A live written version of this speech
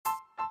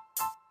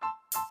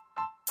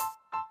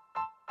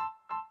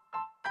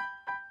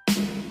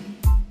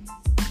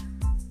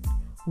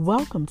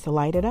Welcome to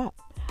Light It Up,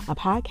 a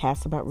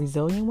podcast about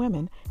resilient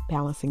women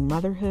balancing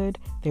motherhood,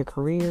 their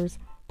careers,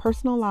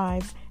 personal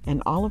lives,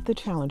 and all of the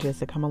challenges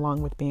that come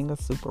along with being a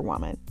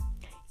superwoman.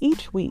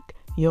 Each week,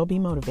 you'll be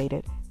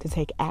motivated to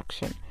take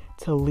action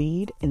to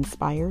lead,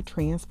 inspire,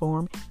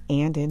 transform,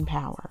 and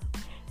empower.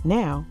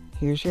 Now,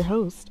 here's your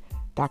host,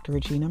 Dr.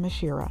 Regina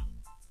Mashira.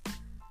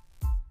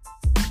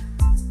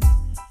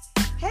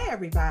 Hey,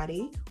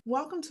 everybody.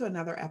 Welcome to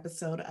another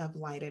episode of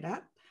Light It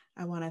Up.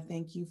 I want to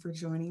thank you for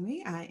joining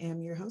me. I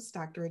am your host,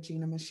 Dr.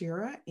 Regina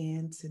Mashira,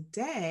 and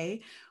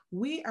today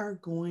we are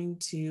going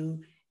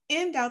to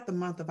end out the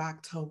month of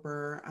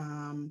October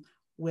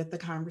with the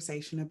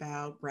conversation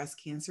about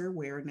breast cancer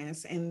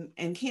awareness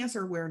and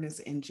cancer awareness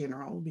in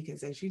general,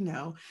 because as you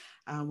know,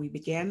 we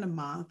began the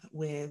month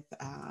with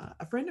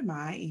a friend of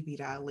mine, Evie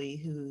Dali,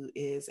 who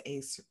is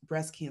a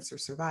breast cancer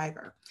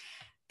survivor.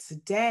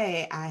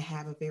 Today, I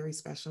have a very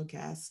special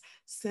guest,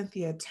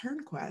 Cynthia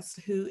Turnquest,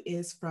 who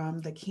is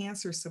from the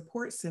Cancer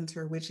Support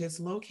Center, which is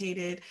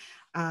located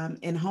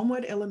in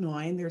Homewood,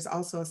 Illinois. And there's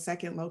also a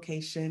second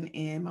location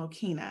in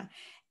Mokena.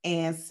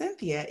 And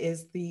Cynthia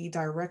is the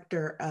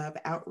Director of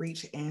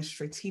Outreach and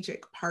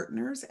Strategic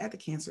Partners at the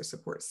Cancer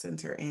Support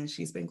Center. And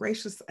she's been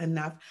gracious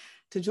enough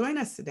to join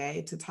us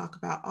today to talk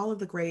about all of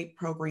the great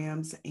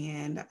programs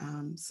and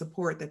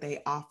support that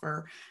they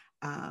offer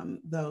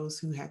those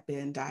who have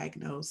been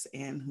diagnosed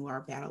and who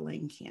are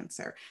battling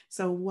cancer.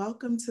 So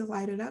welcome to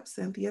Light It Up,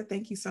 Cynthia.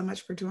 Thank you so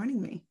much for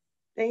joining me.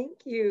 Thank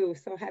you.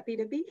 So happy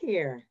to be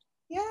here.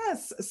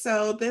 Yes.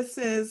 So this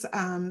is,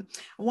 I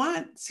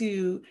want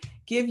to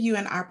give you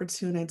an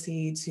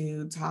opportunity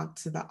to talk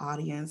to the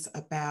audience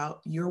about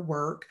your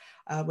work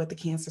with the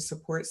Cancer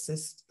Support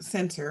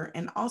Center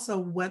and also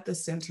what the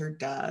center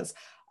does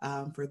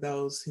for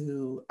those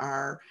who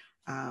are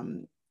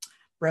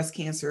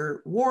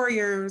cancer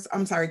warriors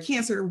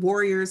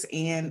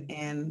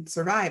and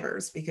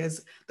survivors,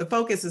 because the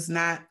focus is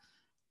not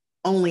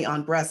only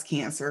on breast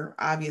cancer,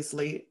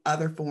 obviously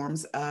other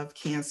forms of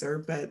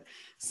cancer, but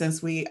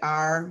since we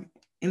are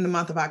in the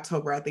month of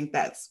October, I think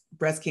that's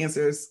breast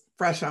cancer is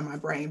fresh on my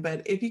brain.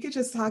 But if you could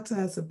just talk to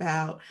us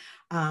about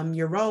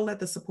your role at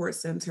the support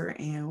center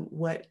and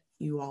what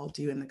you all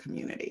do in the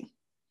community.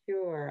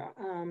 Sure.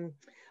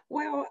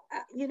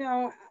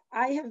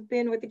 I have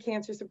been with the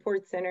Cancer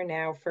Support Center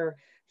now for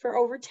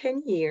over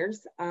 10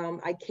 years.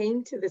 I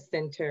came to the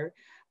center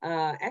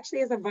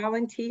actually as a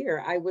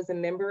volunteer. I was a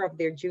member of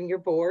their junior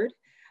board.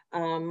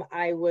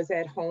 I was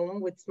at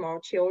home with small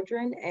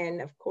children.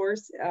 And of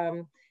course,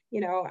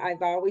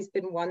 I've always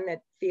been one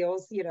that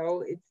feels,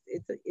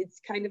 it's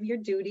kind of your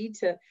duty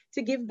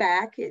to give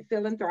back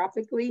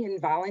philanthropically and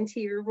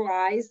volunteer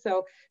wise.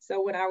 So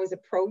when I was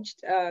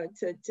approached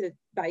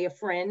by a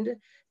friend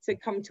to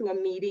come to a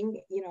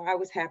meeting, I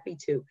was happy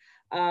to.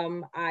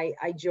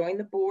 I joined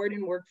the board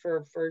and worked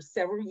for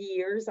several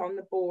years on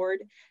the board.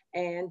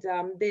 And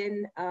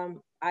then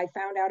I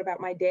found out about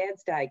my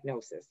dad's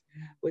diagnosis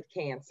with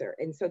cancer.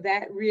 And so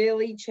that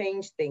really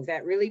changed things.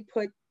 That really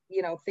put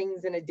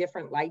things in a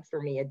different light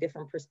for me, a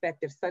different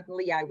perspective.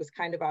 Suddenly I was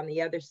kind of on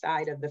the other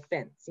side of the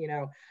fence.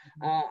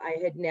 I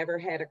had never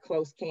had a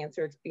close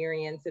cancer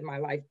experience in my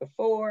life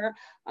before.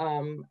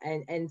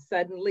 And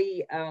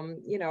suddenly,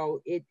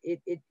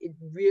 it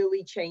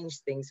really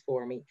changed things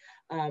for me.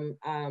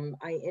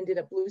 I ended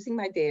up losing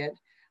my dad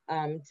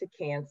to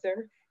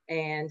cancer.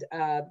 And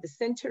the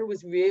center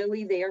was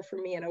really there for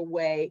me in a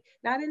way,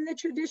 not in the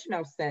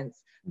traditional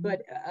sense,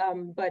 but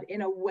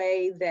in a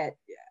way that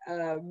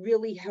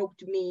really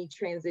helped me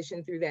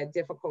transition through that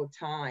difficult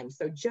time.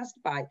 So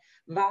just by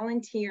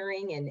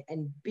volunteering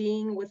and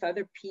being with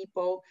other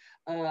people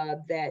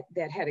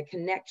that had a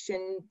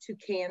connection to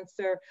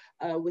cancer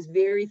was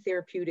very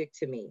therapeutic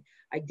to me.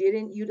 I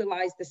didn't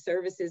utilize the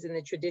services in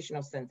the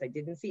traditional sense. I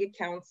didn't see a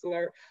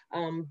counselor,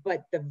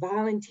 but the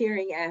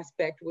volunteering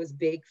aspect was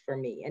big for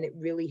me, and it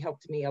really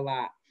helped me a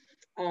lot.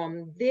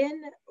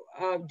 Then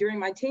during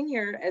my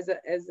tenure as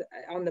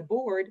on the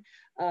board,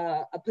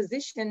 a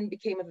position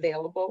became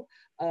available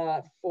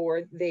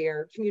for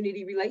their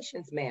community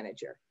relations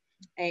manager.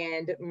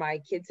 And my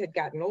kids had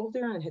gotten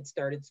older and had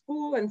started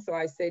school. And so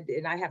I said,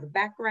 and I have a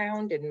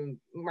background in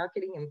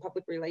marketing and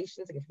public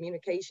relations and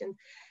communications.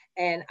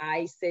 And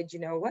I said, you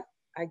know what?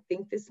 I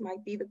think this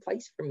might be the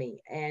place for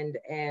me. And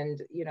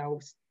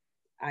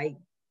I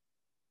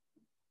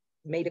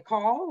made a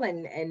call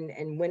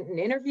and went and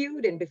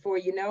interviewed. And before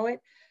you know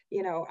it,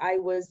 I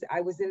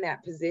was in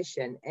that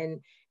position.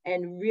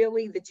 And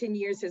really the 10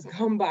 years has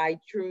gone by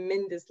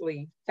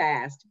tremendously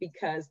fast,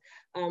 because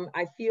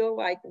I feel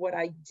like what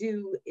I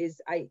do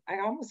is I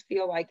almost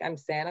feel like I'm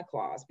Santa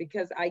Claus,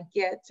 because I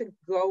get to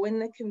go in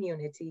the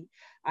community.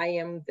 I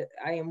am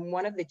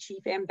one of the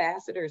chief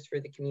ambassadors for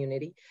the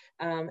community.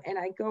 And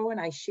I go and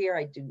I share,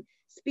 I do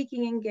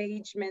speaking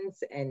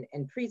engagements and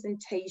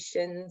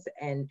presentations,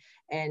 and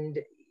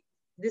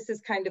this is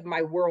kind of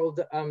my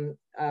world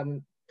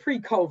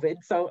pre-COVID.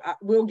 So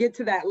we'll get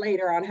to that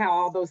later on how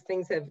all those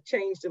things have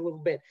changed a little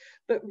bit.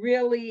 But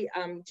really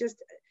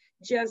just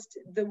just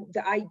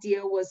the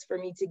idea was for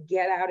me to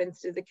get out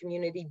into the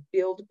community,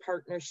 build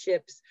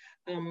partnerships,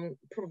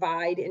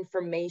 provide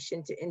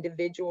information to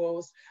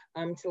individuals,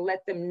 to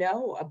let them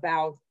know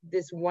about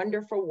this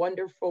wonderful,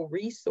 wonderful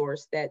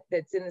resource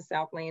that's in the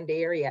Southland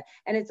area.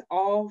 And it's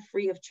all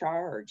free of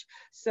charge.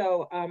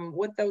 So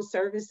what those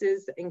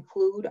services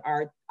include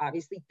are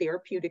obviously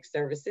therapeutic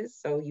services.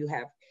 So you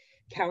have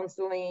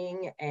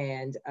counseling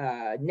and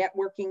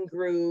networking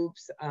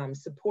groups,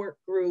 support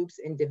groups,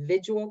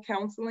 individual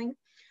counseling,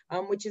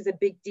 which is a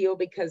big deal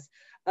because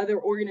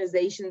other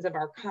organizations of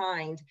our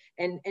kind,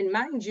 and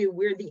mind you,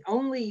 we're the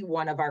only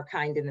one of our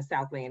kind in the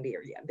Southland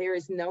area. There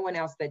is no one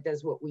else that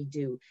does what we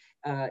do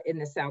in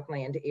the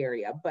Southland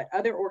area, but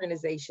other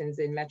organizations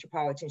in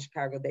metropolitan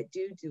Chicago that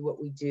do what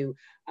we do,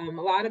 a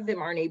lot of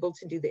them aren't able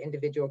to do the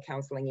individual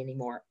counseling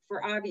anymore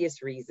for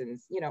obvious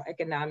reasons,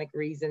 economic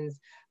reasons,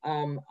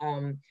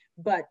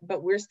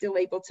 but we're still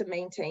able to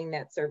maintain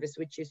that service,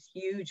 which is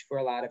huge for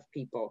a lot of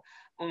people.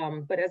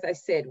 But as I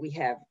said, we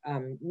have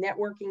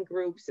networking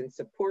groups and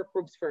support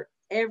groups for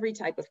every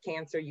type of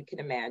cancer you can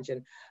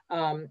imagine,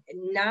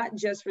 not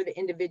just for the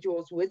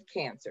individuals with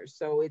cancer.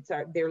 So it's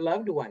their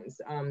loved ones,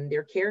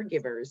 their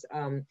caregivers,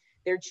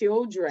 their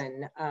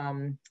children,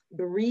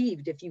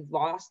 bereaved. If you've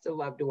lost a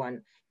loved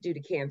one due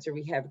to cancer,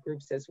 we have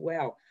groups as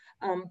well.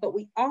 But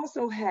we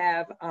also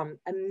have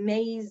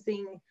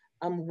amazing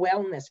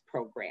wellness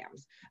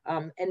programs.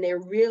 And they're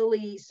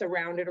really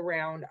surrounded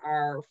around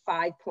our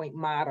 5-point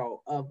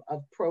model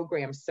of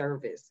program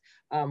service,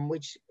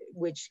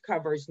 which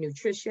covers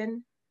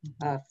nutrition,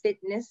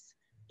 fitness,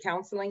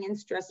 counseling and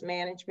stress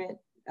management,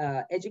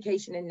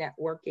 education and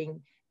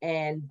networking,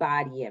 and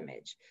body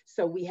image.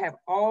 So we have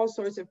all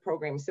sorts of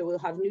programs. So we'll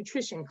have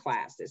nutrition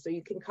classes. So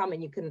you can come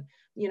and you can,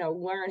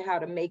 learn how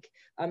to make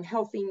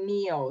healthy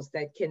meals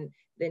that can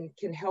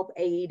help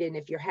aid. And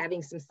if you're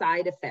having some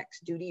side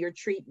effects due to your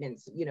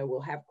treatments, we'll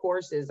have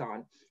courses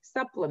on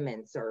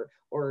supplements or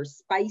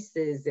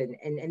spices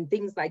and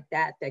things like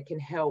that can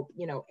help,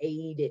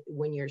 aid it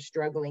when you're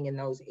struggling in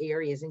those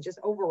areas, and just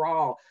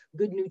overall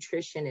good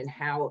nutrition and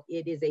how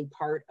it is a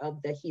part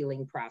of the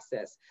healing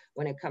process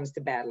when it comes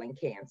to battling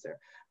cancer.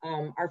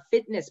 Our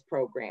fitness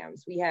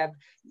programs, we have,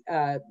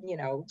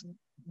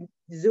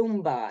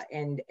 Zumba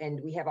and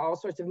we have all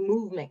sorts of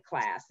movement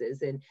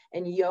classes and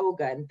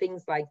yoga and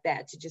things like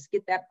that to just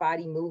get that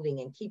body moving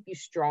and keep you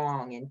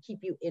strong and keep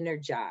you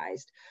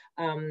energized.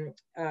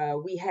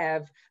 We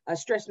have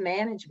stress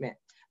management.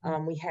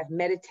 We have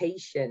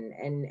meditation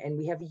and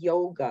we have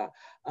yoga.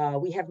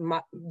 We have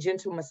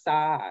gentle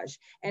massage,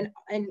 and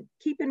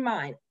keep in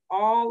mind,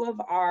 all of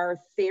our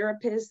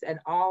therapists and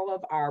all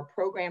of our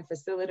program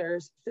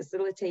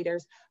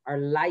facilitators are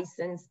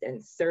licensed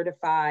and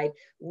certified.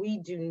 We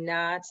do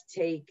not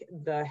take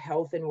the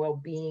health and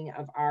well-being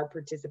of our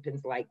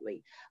participants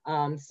lightly.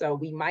 So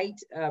we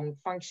might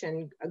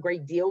function a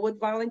great deal with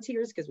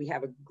volunteers because we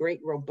have a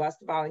great, robust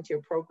volunteer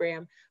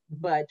program,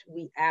 but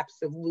we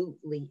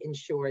absolutely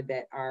ensure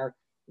that our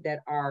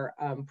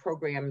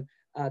program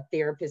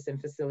therapists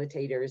and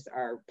facilitators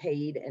are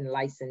paid and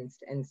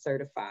licensed and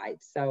certified.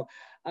 So,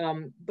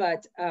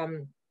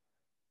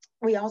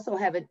 we also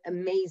have an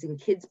amazing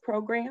kids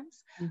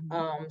programs.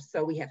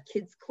 So we have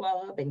kids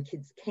club and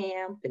kids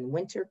camp and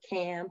winter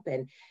camp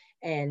and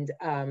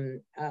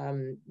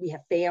we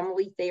have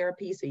family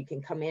therapy, so you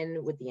can come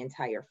in with the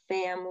entire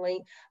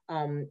family.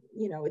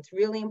 It's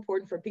really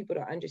important for people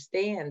to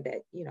understand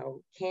that,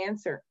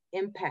 cancer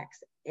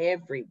impacts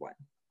everyone.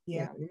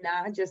 Yeah.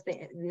 Not just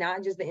the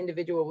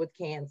individual with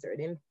cancer. It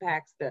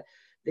impacts the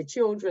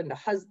children, the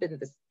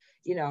husband,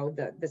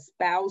 the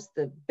spouse,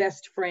 the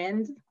best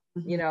friend,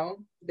 the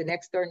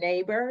next door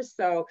neighbor.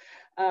 So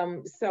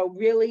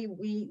really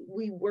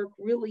we work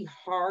really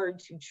hard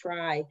to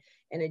try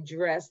and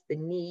address the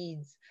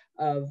needs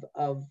of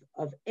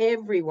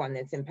everyone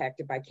that's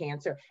impacted by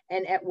cancer,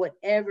 and at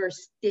whatever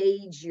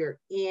stage you're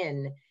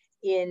in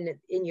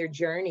your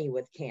journey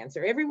with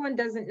cancer. Everyone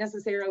doesn't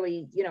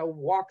necessarily,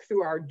 walk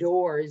through our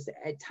doors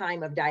at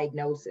time of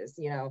diagnosis.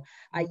 My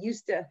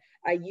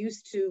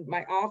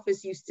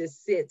office used to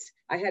sit,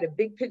 I had a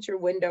big picture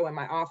window in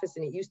my office,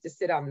 and it used to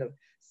sit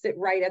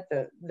right at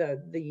the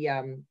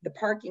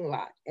parking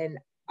lot. And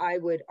I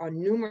would,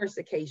 on numerous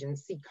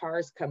occasions, see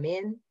cars come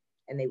in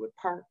and they would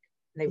park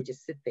and they would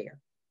just sit there.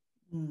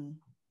 And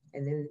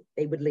then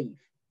they would leave.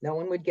 No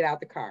one would get out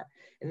the car.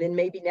 And then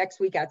maybe next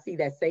week I'd see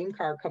that same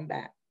car come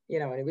back.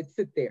 And it would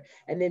sit there.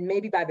 And then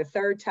maybe by the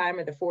third time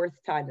or the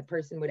fourth time, the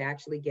person would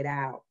actually get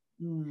out.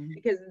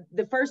 Because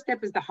the first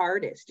step is the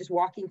hardest, just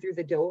walking through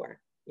the door,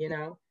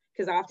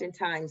 because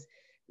oftentimes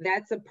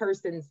that's a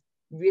person's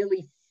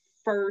really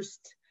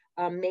first,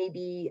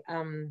 maybe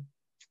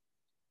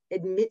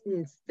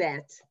admittance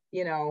that,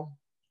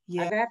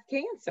 I've had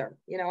cancer,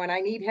 and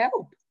I need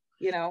help,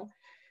 Yeah.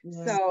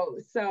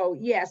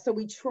 So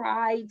we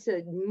try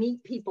to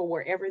meet people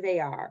wherever they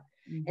are.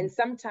 And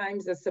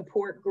sometimes a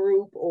support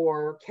group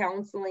or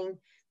counseling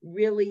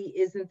really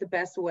isn't the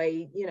best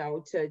way,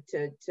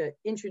 to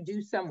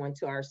introduce someone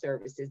to our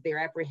services. They're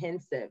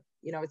apprehensive.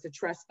 It's a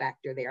trust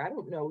factor there. I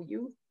don't know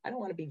you. I don't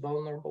want to be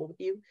vulnerable with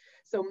you.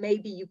 So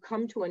maybe you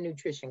come to a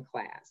nutrition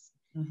class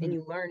and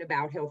you learn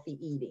about healthy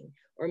eating,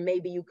 or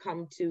maybe you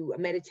come to a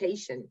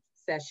meditation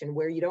session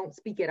where you don't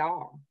speak at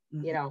all,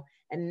 you know,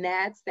 and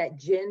that's that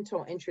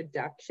gentle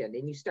introduction,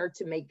 and you start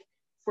to make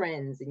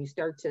friends, and you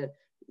start to,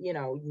 you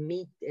know,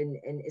 meet and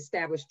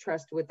establish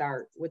trust with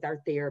our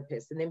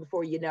therapist. And then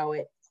before you know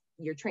it,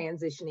 you're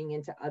transitioning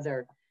into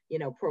other, you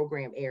know,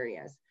 program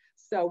areas.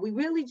 So we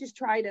really just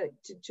try to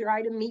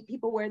meet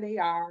people where they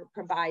are,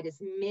 provide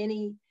as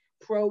many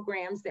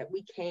programs that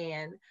we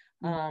can,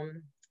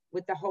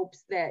 with the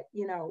hopes that,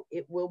 you know,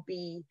 it will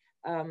be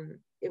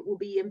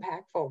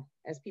impactful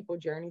as people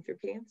journey through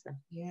cancer.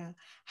 Yeah.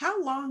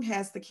 How long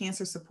has the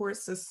Cancer Support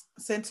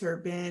Center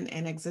been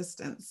in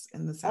existence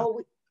in the South?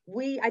 Oh,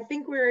 I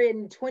think we're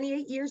in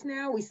 28 years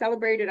now. We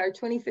celebrated our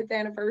 25th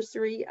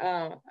anniversary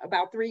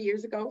about 3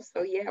 years ago.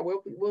 So yeah,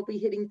 we'll be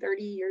hitting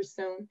 30 years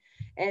soon.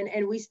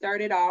 And we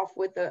started off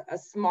with a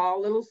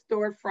small little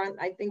storefront.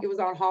 I think it was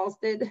on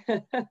Halsted,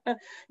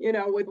 you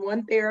know, with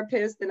one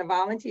therapist and a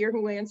volunteer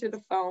who answered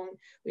the phone.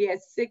 We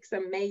had 6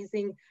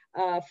 amazing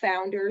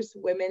founders,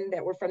 women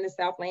that were from the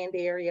Southland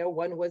area.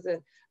 One was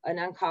an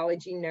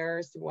oncology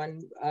nurse.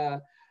 One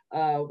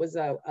was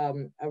a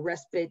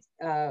respite,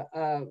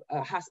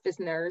 a hospice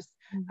nurse,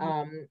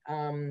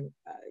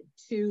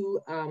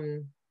 2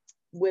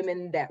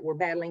 women that were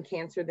battling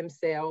cancer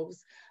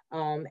themselves.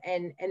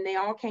 And they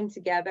all came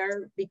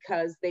together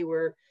because they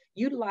were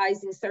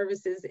utilizing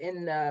services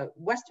in the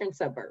western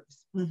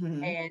suburbs.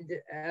 And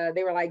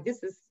they were like,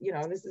 this is, you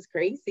know, this is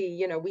crazy.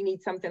 You know, we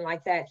need something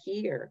like that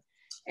here.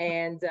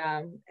 And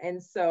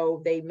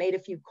so they made a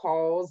few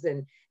calls,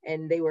 and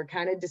they were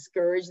kind of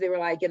discouraged. They were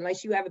like,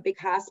 unless you have a big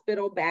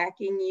hospital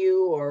backing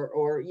you,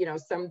 or you know,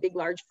 some big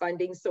large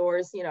funding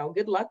source, you know,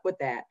 good luck with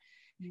that.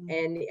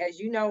 And as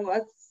you know,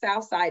 us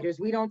Southsiders,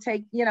 we don't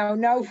take, you know,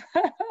 no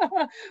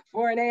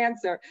for an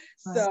answer.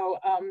 Right. So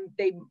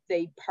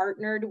they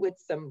partnered with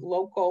some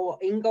local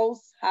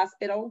Ingalls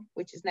Hospital,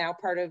 which is now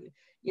part of,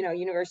 you know,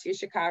 University of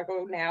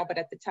Chicago now, but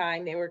at the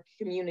time they were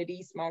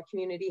small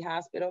community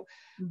hospital.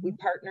 We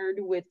partnered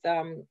with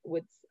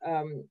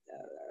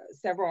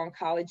several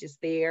oncologists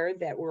there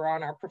that were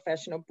on our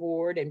professional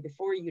board, and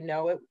before you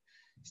know it,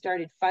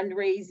 started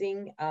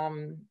fundraising,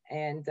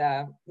 and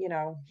you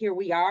know, here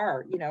we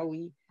are. You know,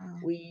 we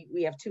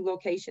have 2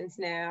 locations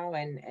now,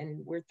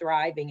 and we're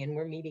thriving, and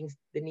we're meeting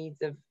the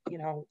needs of, you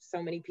know,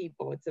 so many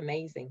people. It's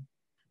amazing.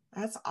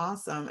 That's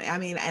awesome. I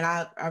mean, and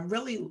I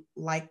really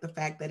like the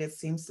fact that it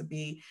seems to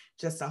be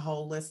just a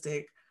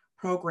holistic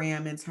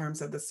program in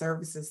terms of the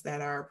services that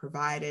are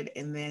provided,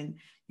 and then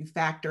you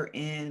factor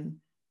in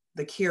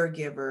the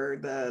caregiver,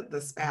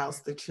 the spouse,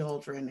 the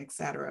children, et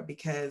cetera,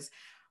 because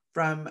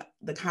from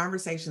the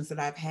conversations that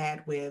I've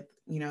had with,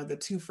 you know, the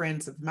 2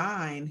 friends of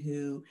mine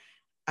who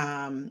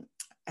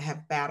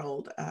have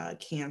battled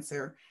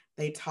cancer,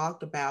 they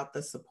talked about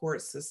the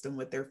support system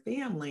with their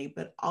family,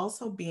 but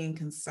also being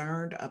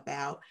concerned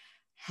about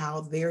how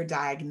their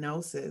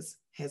diagnosis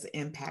has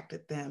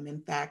impacted them.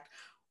 In fact,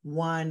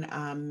 one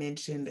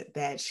mentioned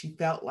that she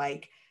felt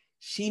like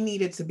she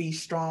needed to be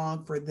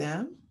strong for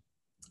them.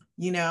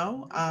 You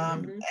know,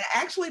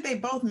 actually, they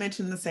both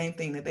mentioned the same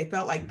thing, that they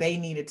felt like they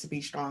needed to be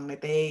strong,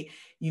 that they,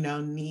 you know,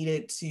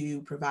 needed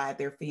to provide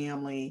their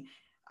family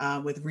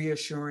with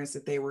reassurance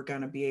that they were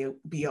going to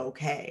be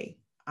okay.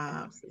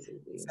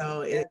 Absolutely.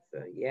 So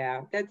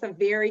that's a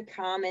very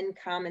common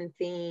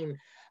theme.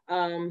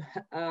 That's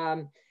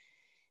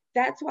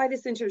why the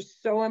center is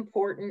so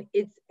important.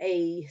 It's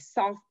a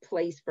soft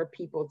place for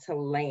people to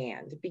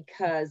land,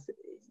 because,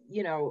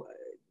 you know,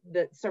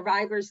 the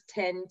survivors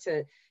tend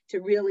to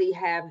really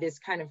have this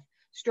kind of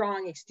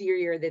strong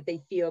exterior that they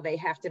feel they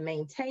have to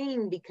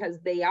maintain,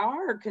 because they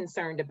are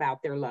concerned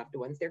about their loved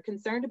ones. They're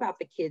concerned about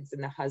the kids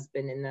and the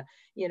husband and the,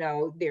 you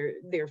know,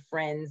 their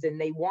friends,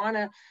 and they want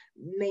to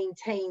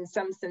maintain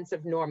some sense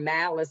of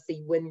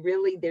normalcy when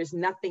really there's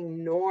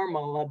nothing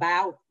normal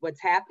about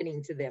what's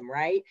happening to them,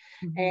 right?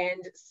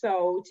 And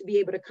so to be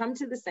able to come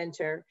to the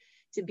center,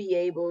 to be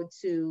able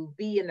to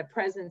be in the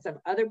presence of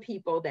other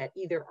people that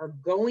either are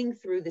going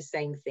through the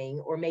same thing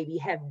or maybe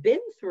have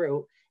been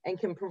through and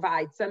can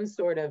provide some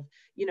sort of,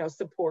 you know,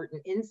 support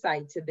and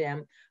insight to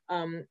them,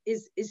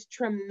 is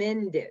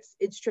tremendous.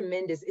 It's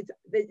tremendous.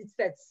 It's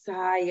that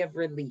sigh of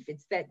relief.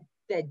 It's that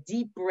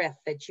deep breath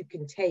that you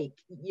can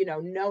take, you know,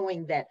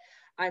 knowing that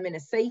I'm in a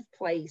safe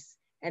place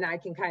and I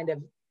can kind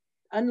of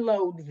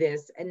unload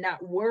this and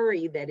not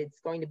worry that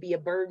it's going to be a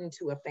burden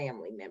to a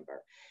family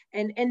member.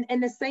 And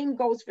the same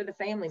goes for the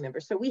family member.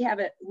 So we have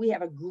a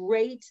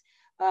great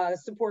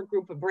support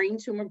group, a brain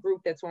tumor group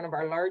that's one of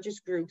our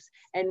largest groups,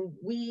 and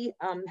we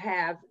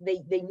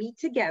they meet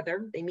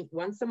together. They meet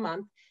once a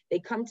month. They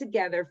come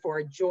together for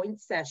a joint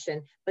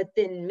session, but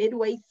then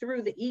midway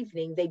through the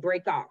evening they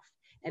break off,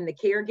 and the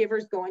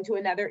caregivers go into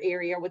another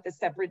area with a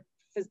separate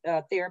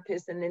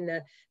therapist, and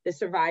then the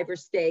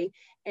survivors stay.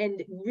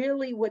 And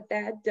really what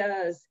that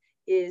does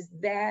is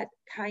that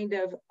kind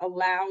of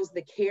allows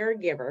the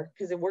caregiver,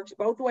 because it works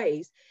both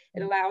ways,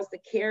 it allows the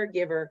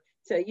caregiver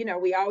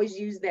we always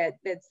use that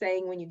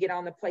saying, when you get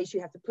on the place,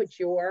 you have to put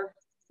your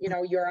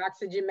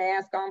oxygen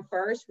mask on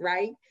first,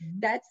 right?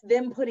 Mhm. That's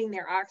them putting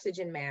their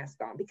oxygen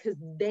mask on, because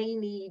they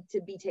need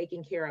to be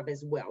taken care of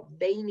as well.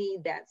 They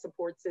need that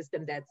support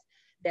system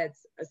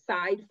that's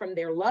aside from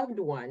their loved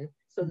one,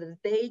 so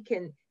that they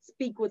can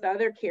speak with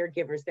other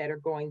caregivers that are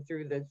going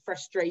through the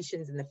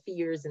frustrations and the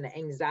fears and the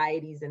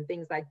anxieties and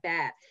things like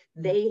that.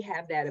 They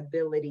have that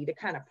ability to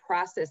kind of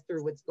process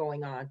through what's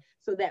going on,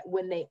 so that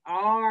when they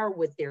are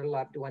with their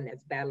loved one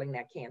that's battling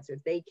that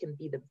cancer, they can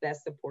be the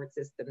best support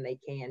system they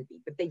can be.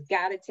 But they've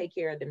got to take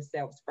care of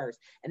themselves first.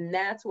 And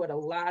that's what a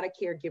lot of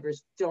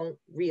caregivers don't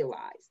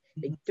realize.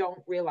 They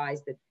don't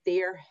realize that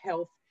their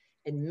health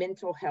and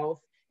mental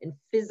health and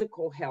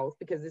physical health,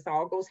 because this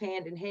all goes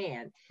hand in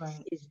hand,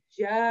 Right. is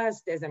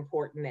just as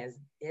important as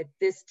at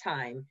this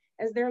time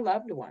as their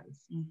loved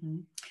ones.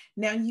 Mm-hmm.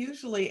 Now,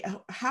 usually,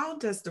 how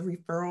does the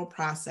referral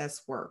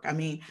process work? I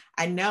mean,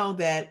 I know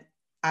that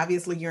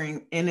obviously you're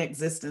in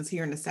existence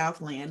here in the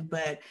Southland,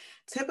 but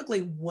typically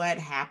what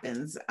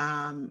happens?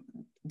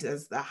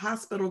 Does the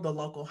hospital, the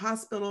local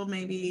hospital,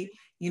 maybe,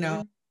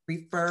 Mhm.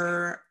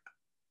 refer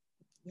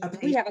a We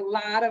patient? have a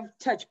lot of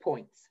touch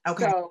points.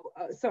 Okay.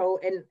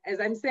 And as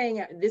I'm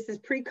saying, this is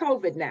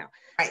pre-COVID now.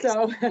 Right.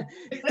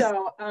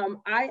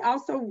 I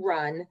also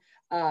run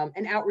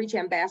an outreach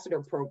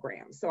ambassador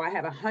program. So I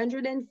have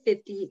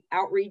 150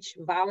 outreach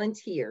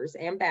volunteers,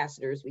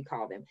 ambassadors, we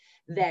call them,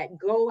 that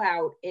go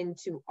out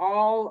into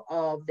all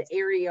of the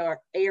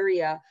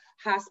area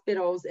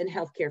hospitals and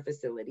healthcare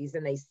facilities,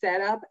 and they set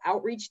up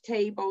outreach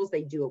tables.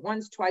 They do it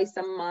once, twice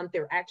a month.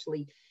 They're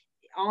actually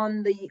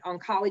on the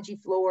oncology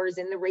floors,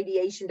 in the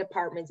radiation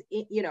departments,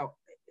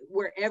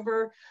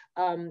 wherever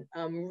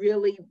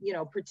really,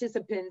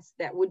 participants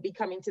that would be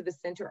coming to the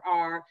center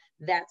are,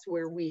 that's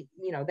where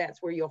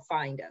that's where you'll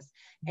find us.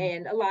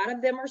 And a lot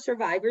of them are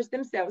survivors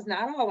themselves,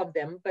 not all of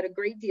them, but a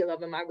great deal of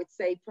them. I would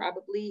say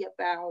probably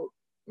about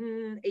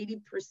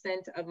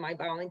 80% of my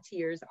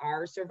volunteers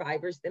are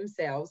survivors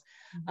themselves.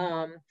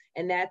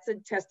 And that's a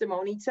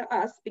testimony to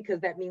us, because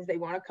that means they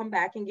want to come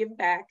back and give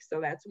back. So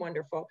that's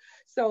wonderful.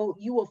 So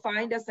you will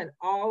find us in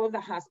all of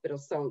the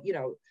hospitals. So,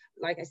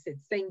 like I said,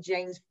 St.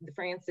 James the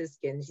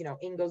Franciscans,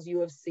 Ingalls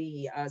U of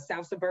C,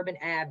 South Suburban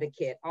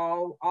Advocate,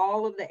 all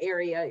of the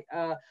area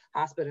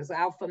hospitals,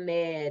 Alpha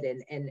Med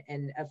and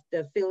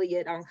the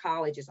affiliate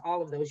oncologists,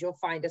 all of those, you'll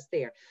find us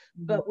there.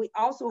 But we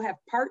also have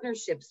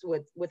partnerships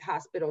with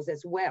hospitals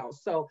as well.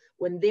 So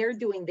when they're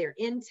doing their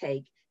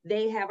intake,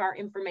 they have our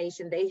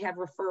information, they have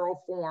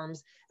referral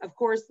forms. Of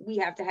course, we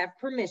have to have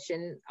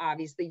permission,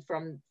 obviously,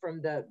 from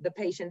the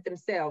patient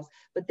themselves,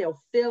 but they'll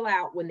fill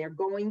out, when they're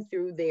going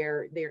through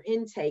their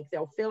intake,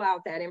 they'll fill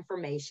out that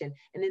information,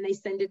 and then they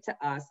send it to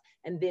us.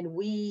 And then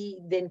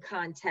we then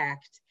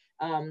contact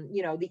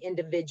the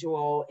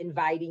individual,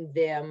 inviting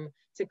them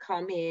to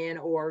come in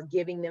or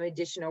giving them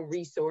additional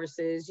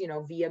resources,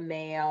 via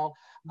mail.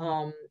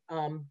 And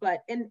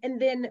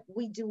then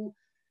we do,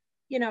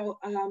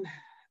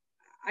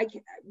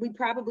 we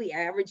probably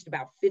averaged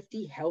about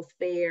 50 health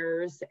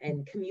fairs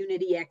and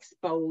community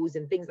expos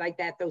and things like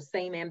that. Those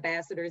same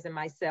ambassadors and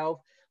myself,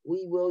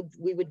 we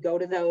would go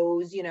to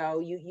those.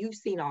 You've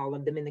seen all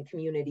of them in the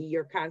community.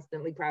 You're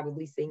constantly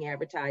probably seeing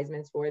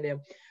advertisements for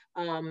them.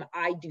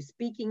 I do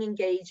speaking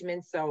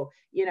engagements. So,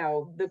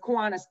 the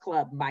Kiwanis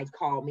Club might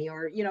call me,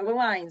 or, the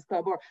Lions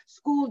Club, or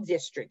school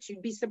districts.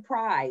 You'd be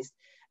surprised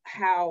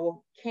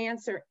how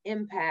cancer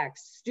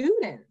impacts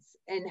students,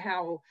 and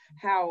how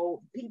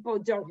people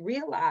don't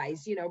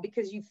realize,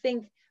 because you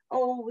think,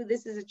 oh,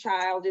 this is a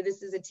child or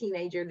this is a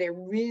teenager, they're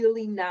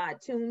really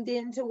not tuned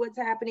into what's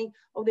happening.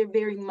 Oh, they're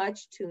very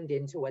much tuned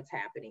into what's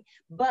happening,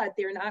 but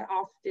they're not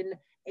often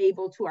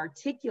able to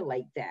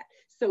articulate that.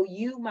 So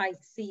you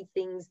might see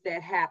things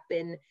that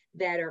happen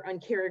that are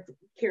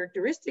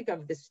uncharacteristic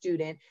of the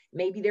student.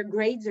 Maybe their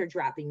grades are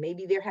dropping,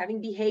 maybe they're having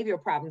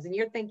behavioral problems, and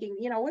you're thinking,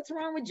 what's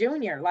wrong with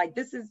Junior? Like,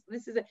 this is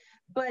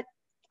but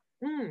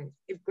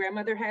if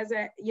grandmother has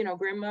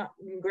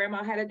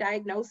grandma had a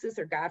diagnosis,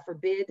 or God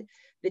forbid,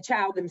 the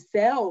child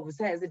themselves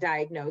has a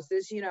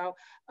diagnosis,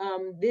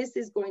 this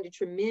is going to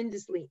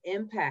tremendously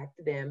impact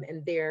them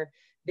and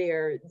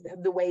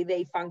the way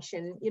they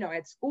function,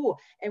 at school.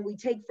 And we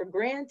take for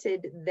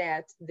granted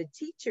that the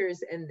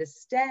teachers and the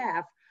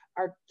staff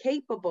are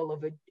capable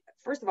of,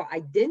 first of all,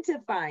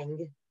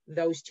 identifying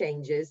those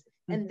changes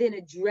and then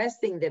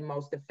addressing them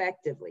most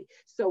effectively.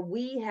 So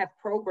we have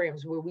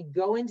programs where we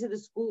go into the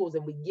schools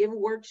and we give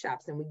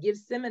workshops and we give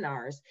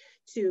seminars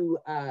to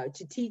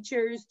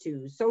teachers,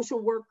 to social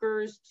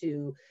workers,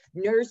 to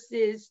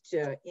nurses,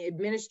 to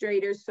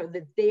administrators, so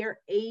that they're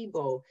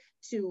able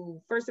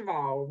to, first of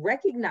all,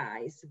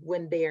 recognize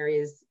when there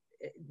is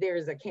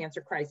a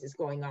cancer crisis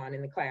going on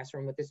in the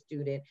classroom with a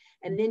student,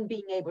 and then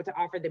being able to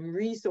offer them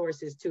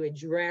resources to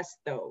address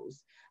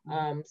those.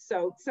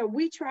 So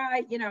we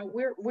try,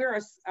 we're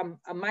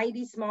a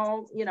mighty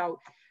small,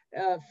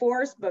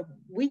 force, but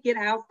we get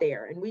out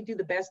there and we do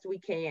the best we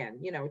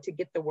can, to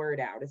get the word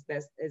out as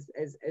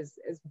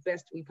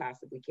best we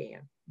possibly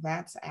can.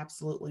 That's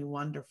absolutely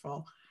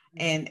wonderful.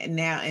 And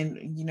now,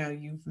 and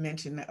you've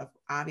mentioned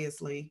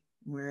obviously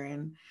we're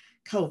in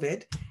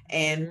COVID,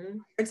 and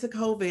Mhm. prior to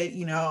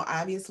COVID,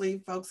 obviously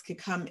folks could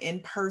come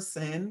in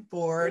person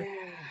for.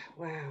 Yeah,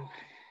 wow.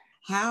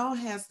 How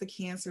has the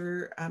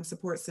Cancer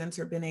Support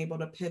Center been able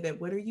to pivot?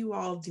 What are you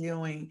all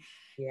doing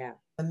Yeah.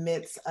 in the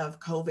midst of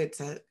COVID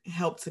to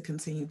help to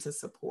continue to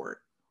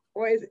support?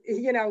 Well,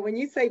 when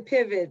you say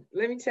pivot,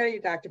 let me tell you,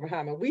 Dr.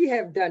 Muhammad, we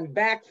have done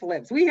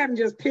backflips. We haven't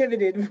just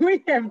pivoted.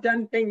 We have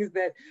done things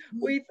that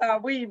we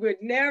thought we would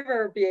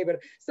never be able to.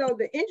 So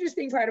the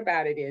interesting part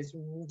about it is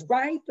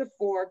right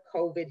before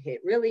COVID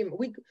hit, really,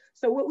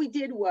 so what we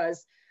did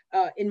was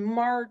in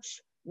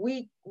March,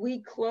 we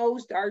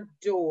closed our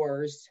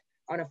doors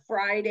on a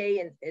Friday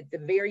and at the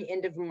very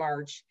end of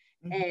March.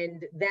 Mhm.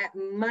 And that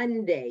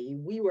Monday,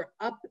 we were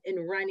up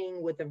and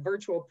running with a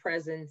virtual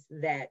presence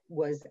that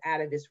was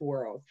out of this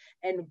world.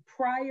 And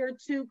prior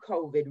to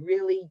COVID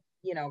really,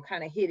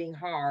 kind of hitting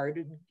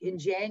hard in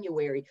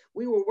January,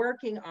 we were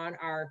working on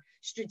our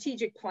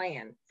strategic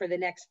plan for the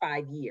next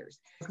 5 years.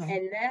 Okay.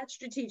 And that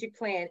strategic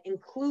plan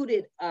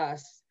included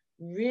us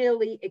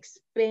really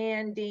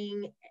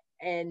expanding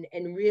and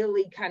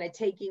really kind of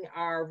taking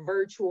our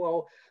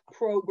virtual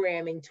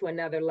programming to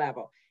another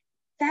level.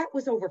 That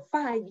was over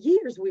 5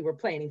 years we were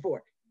planning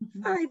for.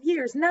 Mhm. 5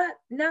 years, not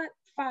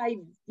 5,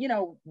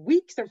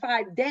 weeks or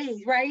 5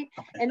 days, right?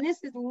 And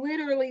this is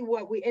literally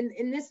what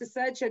and this is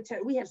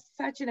we have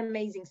such an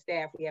amazing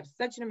staff. We have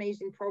such an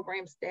amazing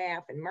program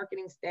staff and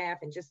marketing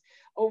staff and just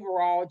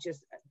overall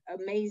just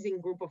amazing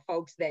group of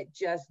folks that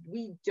just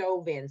we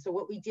dove in. So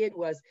what we did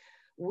was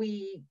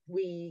we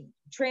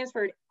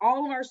transferred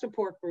all of our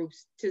support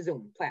groups to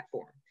Zoom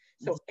platform.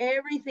 So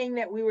everything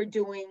that we were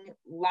doing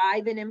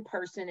live and in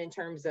person in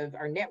terms of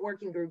our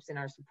networking groups and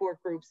our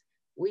support groups,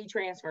 we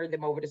transferred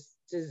them over to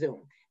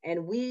Zoom.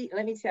 And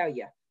let me tell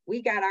you,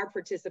 we got our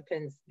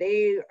participants,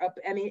 and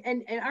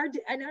our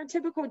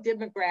typical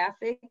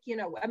demographic,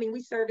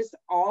 we service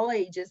all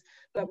ages,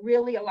 but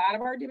really a lot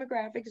of our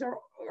demographics are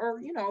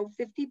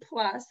 50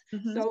 plus.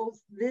 Mhm. So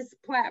this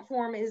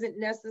platform isn't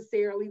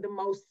necessarily the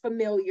most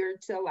familiar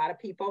to a lot of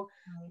people,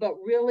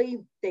 but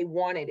really they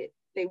wanted it.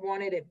 They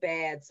wanted it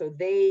bad. So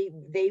they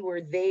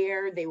were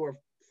there. They were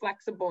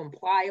flexible and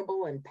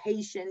pliable and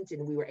patient,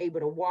 and we were able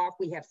to walk.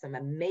 We have some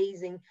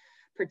amazing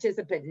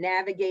participant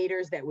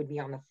navigators that would be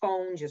on the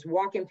phone, just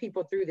walking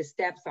people through the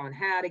steps on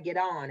how to get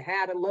on,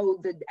 how to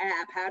load the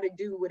app, how to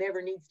do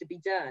whatever needs to be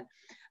done.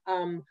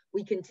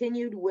 We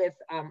continued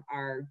with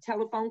our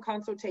telephone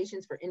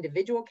consultations for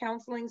individual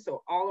counseling.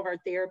 So all of our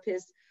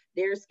therapists,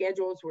 their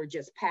schedules were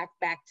just packed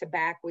back to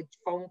back with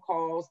phone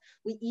calls.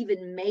 We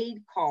even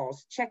made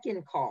calls,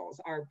 check-in calls.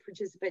 Our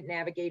participant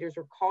navigators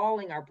were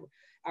calling our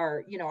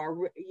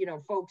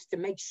folks to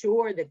make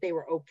sure that they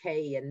were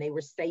okay and they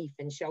were safe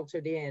and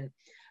sheltered in.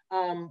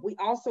 We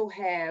also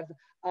have,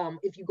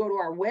 if you go to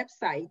our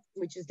website,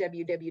 which is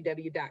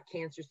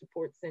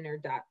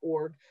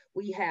www.cancersupportcenter.org,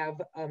 we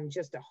have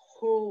just a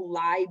whole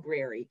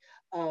library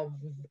of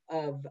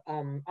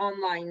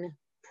online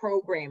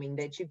programming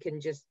that you can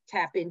just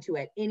tap into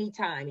at any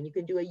time. And you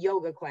can do a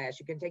yoga class,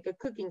 you can take a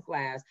cooking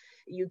class,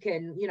 you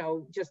can,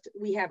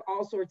 we have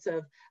all sorts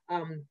of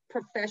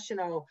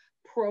professional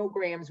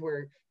programs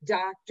where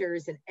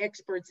doctors and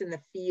experts in the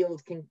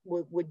field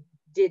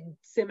did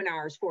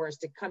seminars for us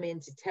to come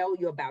in to tell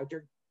you about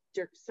your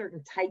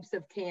certain types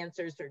of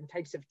cancer, certain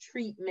types of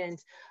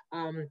treatment,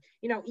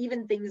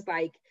 even things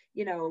like,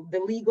 the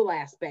legal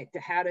aspect to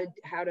how to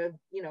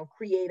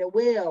create a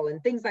will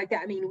and things like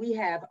that. I mean, we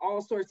have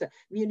all sorts of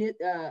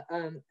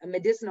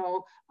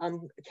medicinal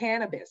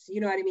cannabis,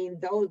 you know what I mean?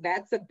 Though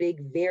that's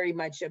very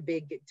much a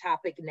big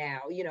topic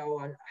now,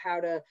 on how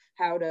to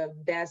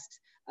best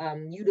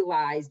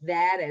utilize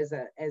that as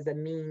a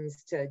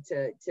means to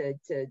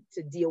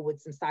deal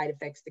with some side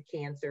effects to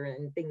cancer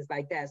and things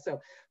like that.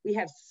 So we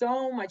have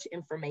so much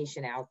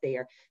information out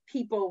there.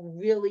 People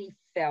really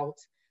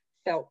felt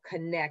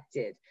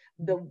connected.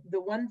 The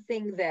one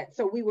thing that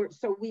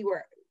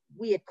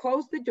we had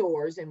closed the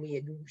doors and we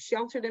had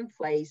sheltered in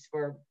place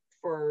for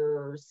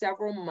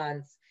several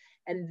months,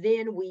 and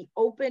then we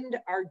opened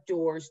our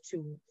doors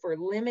for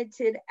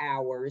limited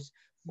hours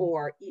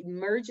for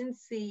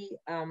emergency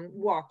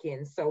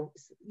walk-ins. So,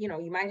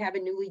 you might have a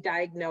newly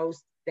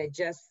diagnosed that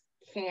just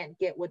can't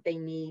get what they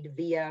need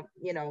via,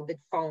 the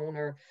phone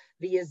or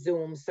via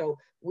Zoom. So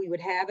we would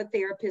have a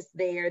therapist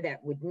there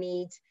that would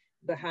meet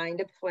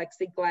behind a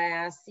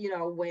plexiglass,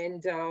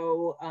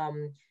 window,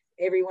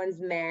 everyone's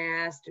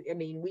masked. I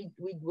mean, we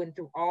went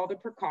through all the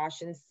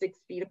precautions, 6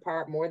 feet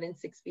apart, more than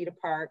 6 feet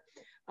apart.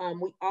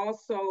 We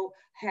also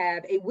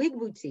have a wig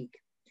boutique.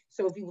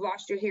 So if you've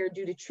lost your hair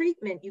due to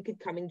treatment, you could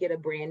come and get a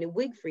brand new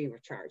wig free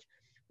of charge.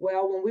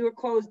 Well, when we were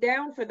closed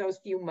down for those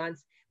few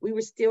months, we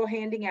were still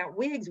handing out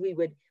wigs. We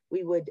would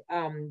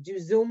do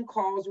Zoom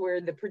calls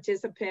where the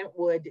participant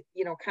would,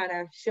 kind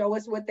of show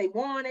us what they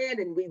wanted,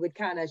 and we would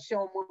kind of show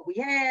them what we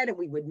had, and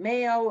we would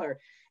mail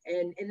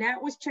and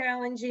that was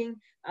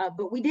challenging,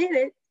 but we did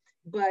it.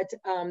 But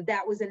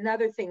that was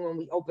another thing when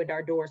we opened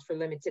our doors for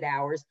limited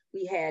hours.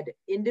 We had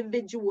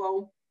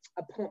individual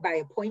by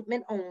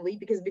appointment only,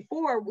 because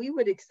before we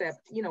would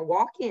accept,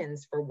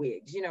 walk-ins for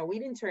wigs. We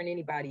didn't turn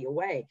anybody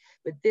away,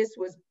 but this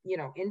was,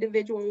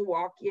 individual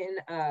walk-in,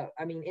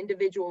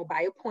 individual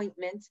by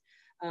appointment,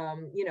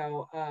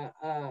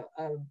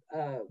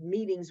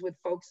 meetings with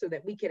folks so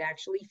that we could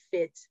actually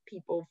fit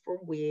people for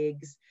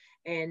wigs.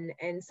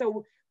 And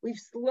so we've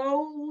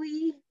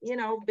slowly,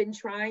 been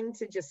trying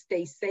to just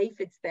stay safe.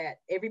 It's that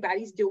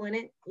everybody's doing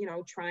it,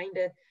 trying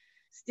to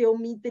still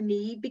meet the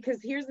need,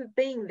 because here's the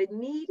thing, the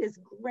need is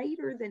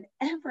greater than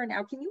ever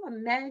now. Can you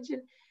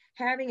imagine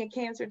having a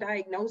cancer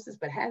diagnosis,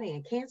 but having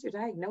a cancer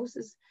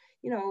diagnosis,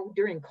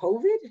 during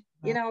COVID,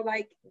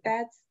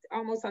 that's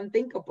almost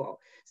unthinkable.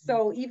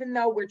 So even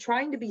though we're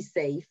trying to be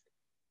safe,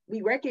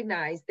 we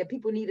recognize that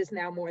people need us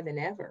now more than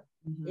ever,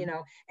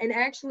 and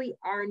actually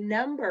our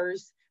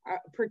numbers,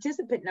 our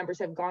participant numbers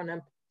have gone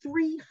up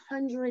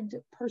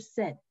 300%.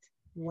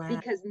 Wow.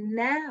 Because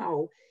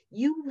now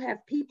you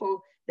have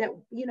people that,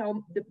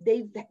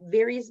 they've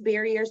various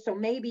barriers. So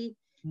maybe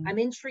I'm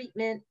in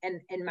treatment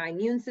and my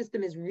immune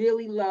system is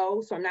really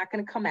low, so I'm not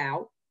going to come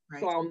out. Right.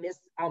 So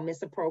I'll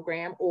miss a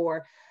program,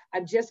 or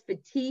I'm just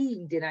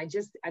fatigued and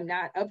I'm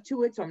not up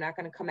to it, so I'm not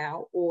going to come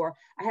out, or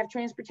I have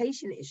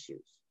transportation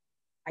issues,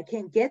 I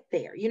can't get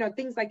there,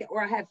 things like that,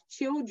 or I have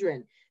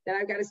children that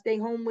I've got to stay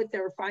home with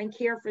or find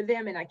care for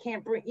them, and I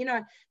can't bring,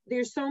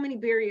 there's so many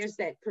barriers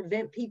that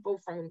prevent people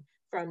from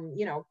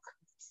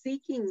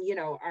seeking,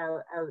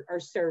 our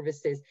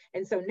services.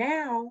 And so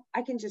now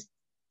I can just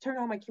turn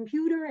on my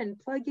computer and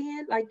plug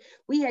in. Like,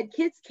 we had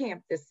kids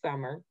camp this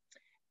summer,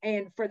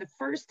 and for the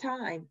first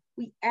time,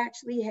 we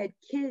actually had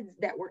kids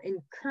that were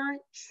in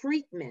current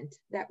treatment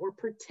that were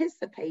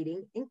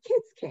participating in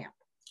kids camp.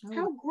 Oh.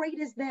 How great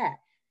is that?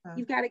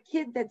 You've got a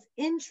kid that's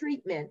in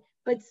treatment,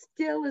 but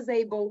still is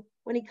able,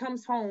 when he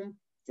comes home,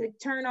 to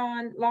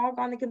log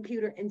on the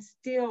computer and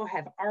still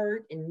have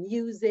art and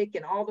music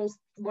and all those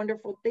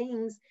wonderful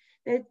things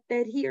that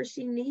he or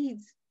she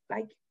needs,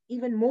 like,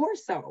 even more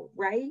so,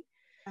 right?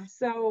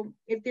 So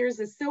if there's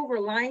a silver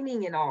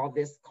lining in all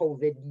this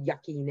COVID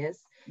yuckiness,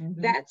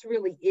 that's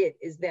really it,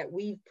 is that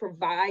we've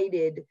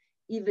provided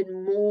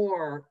even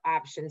more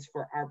options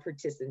for our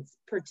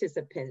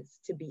participants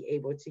to be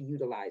able to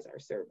utilize our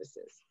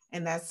services.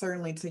 And that's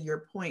certainly, to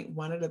your point,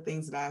 one of the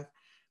things that I've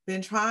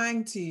been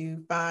trying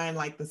to find,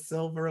 like, the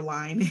silver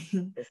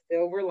lining. The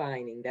silver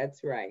lining,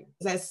 that's right.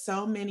 That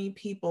so many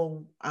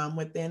people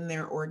within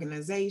their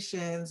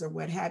organizations or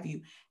what have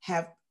you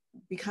have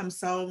become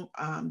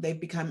they've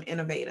become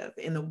innovative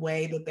in the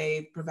way that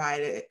they've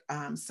provided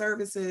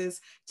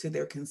services to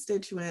their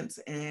constituents.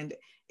 And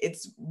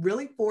it's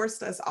really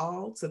forced us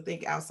all to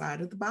think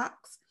outside of the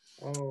box.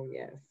 Oh,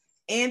 yes.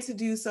 And to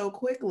do so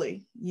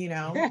quickly,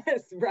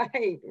 Yes,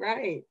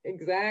 right,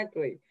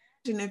 exactly.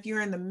 And if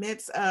you're in the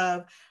midst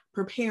of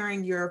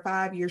preparing your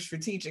 5-year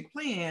strategic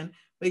plan,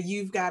 but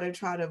you've got to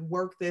try to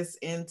work this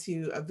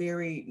into a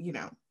very,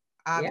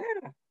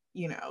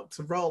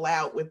 to roll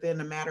out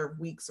within a matter of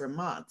weeks or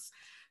months.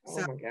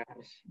 Oh my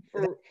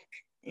gosh.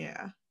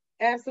 Yeah.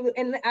 Absolutely.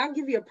 And I'll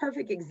give you a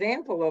perfect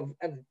example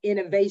of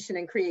innovation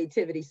and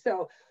creativity.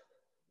 So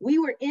we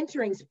were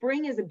entering,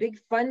 spring is a big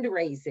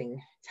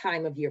fundraising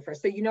time of year for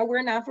us. So, we're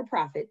a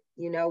not-for-profit,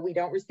 we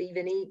don't receive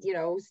any,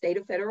 state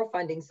or federal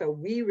funding. So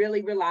we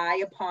really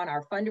rely upon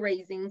our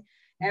fundraising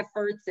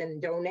efforts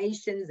and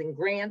donations and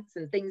grants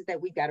and things that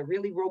we've got a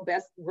really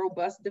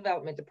robust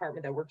development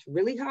department that works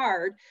really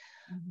hard.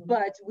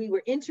 But we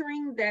were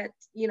entering that,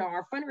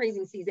 our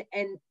fundraising season,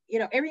 and,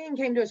 everything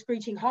came to a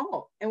screeching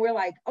halt, and we're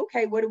like,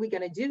 okay, what are we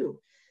going to do?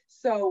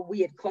 So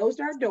we had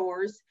closed our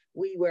doors.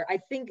 We were, I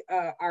think,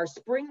 our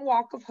spring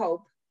walk of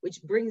hope,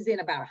 which brings in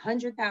about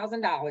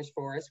 $100,000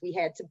 for us, we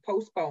had to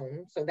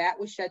postpone. So that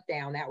was shut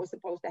down. That was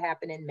supposed to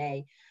happen in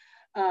May.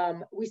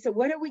 We said,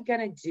 what are we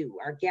going to do?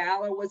 Our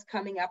gala was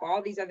coming up,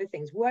 all these other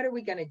things. What are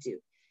we going to do?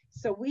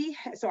 So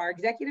our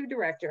executive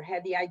director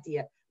had the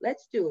idea,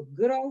 let's do a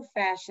good old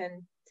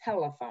fashioned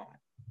telethon.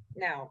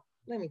 Now,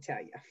 let me tell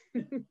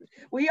you,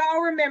 we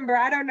all remember,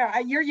 I don't know,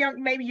 you're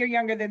young, maybe you're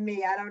younger than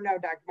me, I don't know,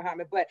 Dr.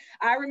 Muhammad, but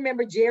I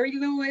remember Jerry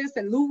Lewis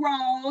and Lou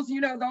Rawls,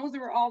 those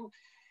were all,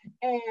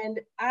 and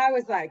I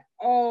was like,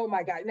 oh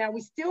my God. Now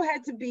we still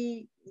had to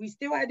be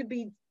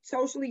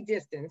socially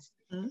distanced.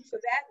 So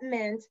that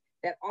meant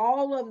that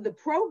all of the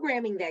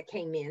programming that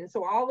came in,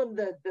 so all of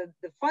the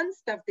fun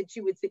stuff that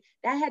you would see,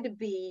 that had to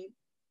be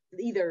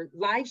either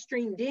live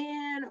streamed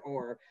in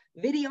or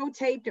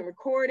videotaped and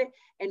recorded.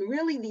 And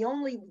really the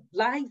only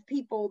live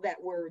people that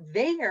were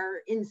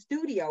there in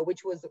studio,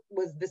 which was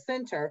the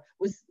center,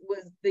 was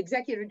the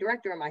executive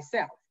director and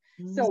myself.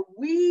 So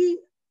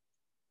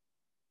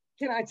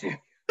can I tell you,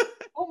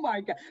 oh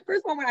my God.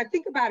 First of all, when I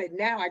think about it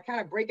now, I kind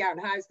of break out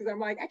in hives because I'm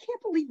like, I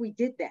can't believe we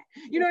did that.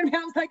 You know what I mean?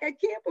 I was like, I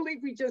can't believe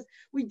we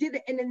did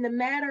it. And in the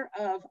matter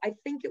of, I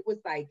think it was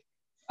like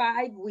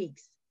 5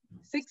 weeks,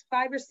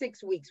 5 or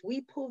 6 weeks,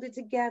 we pulled it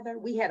together.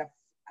 We had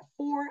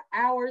 4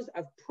 hours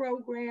of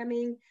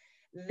programming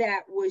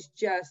that was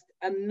just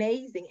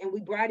amazing. And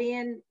we brought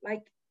in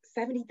like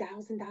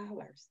 $70,000.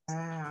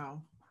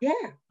 Wow.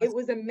 Yeah, it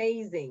was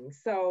amazing.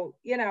 So,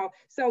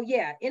 so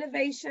yeah,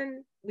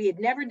 innovation, we had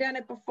never done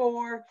it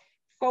before.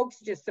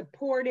 Folks just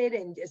supported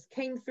and just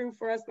came through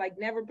for us like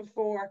never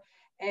before.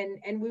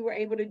 And we were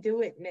able to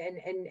do it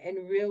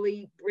and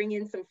really bring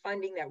in some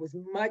funding that was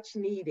much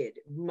needed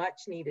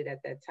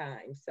at that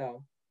time.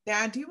 So now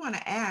I do want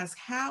to ask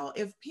how,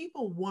 if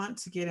people want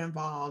to get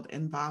involved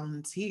and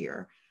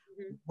volunteer,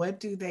 mhm. what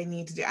do they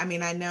need to do? I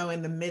mean, I know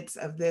in the midst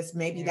of this,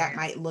 maybe that Yeah,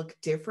 might look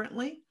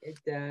differently. it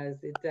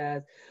does. It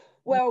does.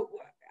 Well,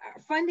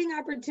 funding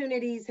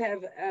opportunities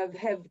have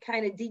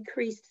kind of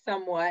decreased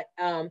somewhat,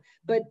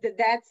 but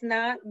that's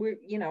not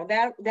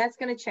that's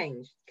going to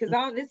change because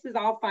all this is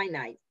all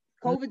finite.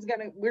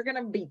 We're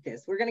gonna beat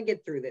this. We're gonna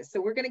get through this. So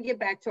we're gonna get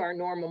back to our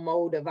normal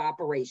mode of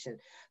operation.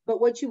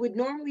 But what you would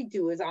normally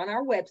do is on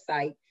our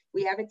website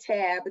we have a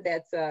tab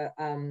that's a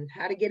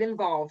how to get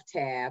involved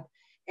tab,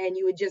 and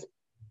you would just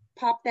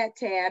pop that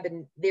tab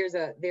and there's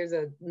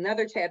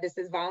another tab that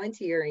says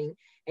volunteering,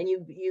 and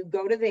you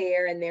go to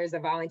there and there's a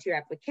volunteer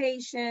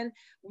application.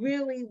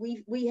 Really,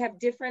 we have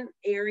different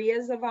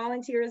areas of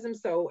volunteerism.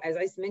 So as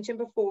I mentioned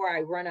before,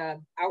 I run a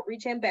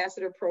outreach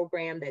ambassador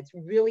program that's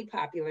really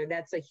popular.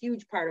 That's a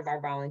huge part of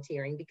our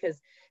volunteering because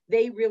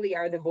they really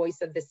are the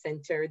voice of the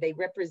center. They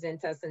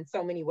represent us in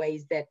so many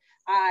ways that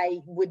I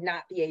would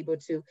not be able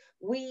to.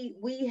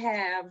 We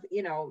have,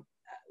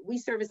 we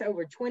service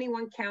over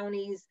 21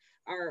 counties.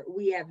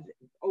 We have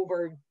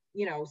over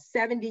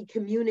 70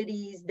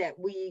 communities that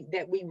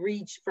we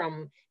reach,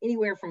 from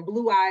anywhere from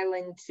Blue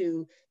Island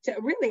to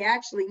really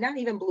actually not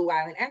even Blue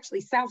Island,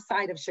 actually south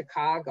side of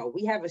Chicago.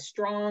 We have a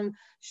strong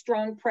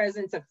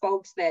presence of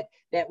folks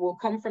that will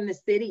come from the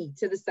city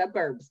to the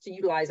suburbs to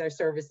utilize our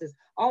services,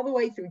 all the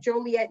way through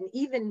Joliet and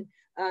even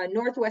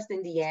Northwest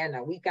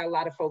Indiana. We've got a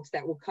lot of folks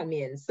that will come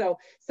in. So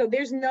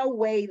there's no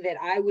way that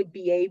I would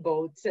be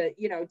able to,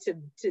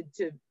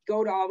 to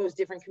go to all those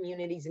different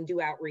communities and do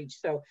outreach.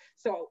 So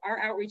our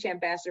outreach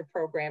ambassador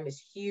program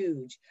is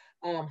huge.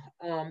 And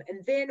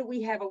then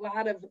we have a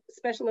lot of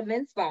special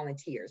events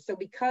volunteers. So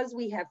because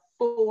we have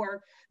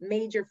 4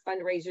 major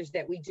fundraisers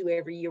that we do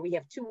every year, we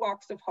have 2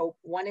 walks of hope,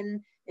 one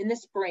in the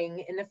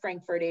spring in the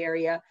Frankfort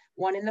area,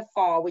 one in the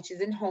fall, which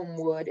is in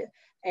Homewood,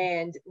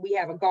 and we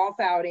have a golf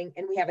outing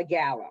and we have a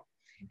gala.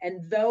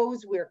 And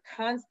those, we're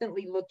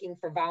constantly looking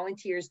for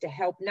volunteers to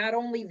help, not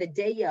only the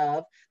day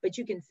of, but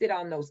you can sit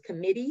on those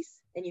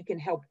committees and you can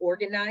help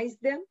organize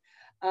them.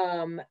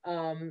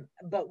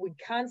 But we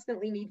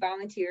constantly need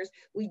volunteers.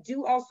 We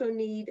do also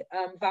need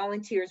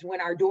volunteers when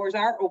our doors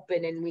are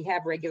open and we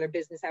have regular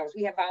business hours.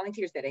 We have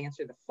volunteers that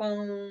answer the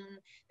phone,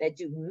 that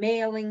do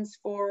mailings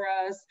for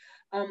us.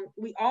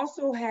 We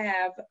also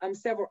have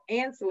several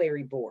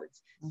ancillary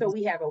boards. So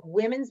we have a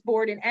women's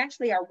board, and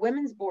actually our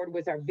women's board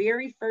was our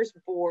very first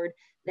board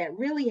that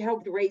really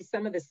helped raise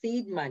some of the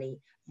seed money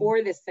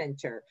for the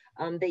center.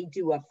 They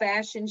do a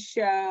fashion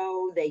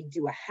show, they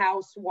do a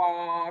house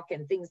walk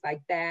and things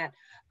like that.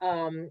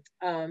 And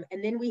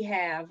then we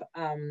have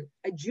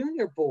a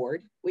junior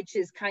board, which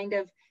is kind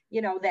of,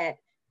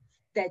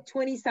 that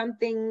 20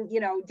 something,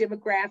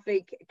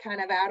 demographic, kind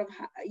of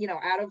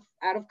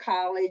out of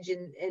college,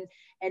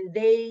 and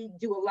they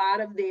do a lot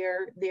of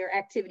their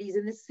activities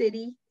in the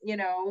city,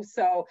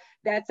 so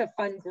that's a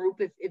fun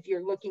group if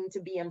you're looking to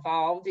be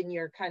involved and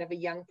you're kind of a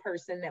young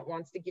person that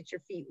wants to get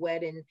your feet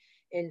wet in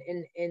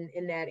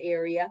that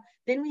area.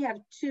 Then we have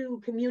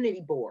 2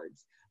 community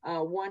boards.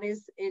 One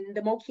is in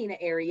the Mokina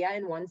area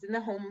and one's in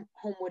the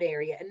Homewood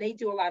area, and they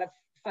do a lot of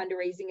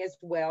fundraising as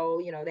well.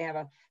 They have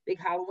a big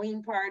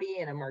Halloween party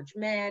and a March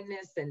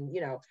Madness and,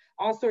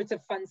 all sorts of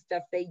fun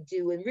stuff they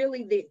do. And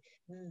really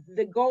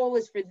the goal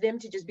is for them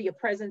to just be a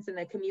presence in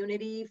the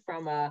community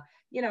from a,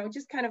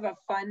 just kind of a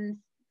fun,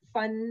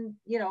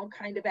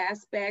 kind of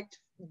aspect,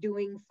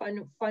 doing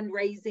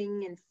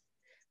fundraising and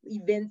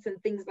events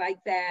and things like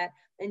that,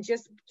 and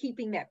just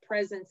keeping that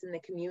presence in the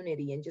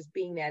community and just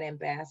being that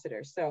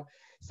ambassador. So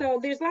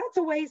there's lots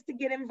of ways to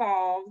get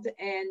involved.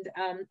 And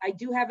I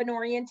do have an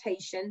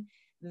orientation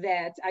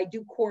that I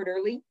do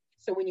quarterly.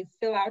 So when you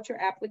fill out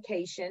your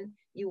application,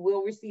 you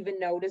will receive a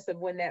notice of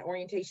when that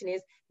orientation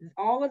is.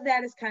 All of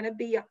that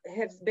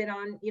has been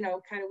on,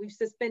 we've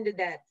suspended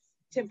that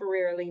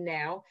temporarily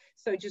now.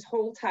 So just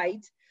hold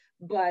tight.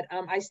 But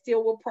I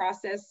still will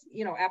process,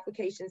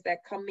 applications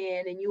that come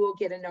in, and you will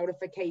get a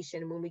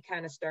notification when we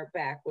kind of start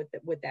back with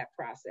that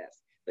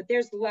process. But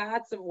there's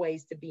lots of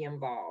ways to be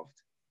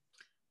involved.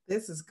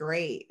 This is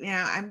great.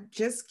 Now, I'm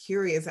just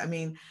curious. I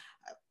mean,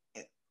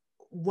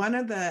 one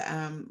of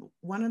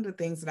the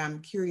things that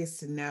I'm curious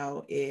to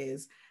know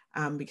is,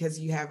 because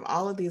you have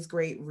all of these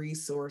great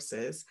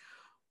resources,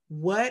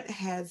 what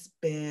has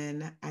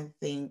been, I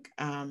think,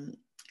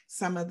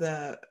 some of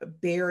the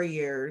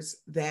barriers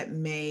that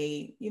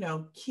may,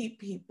 keep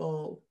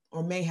people,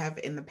 or may have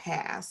in the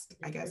past,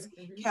 I guess,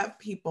 kept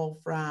people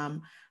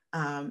from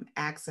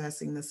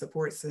accessing the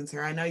support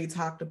center? I know you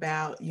talked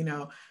about,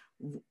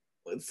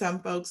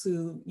 some folks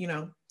who,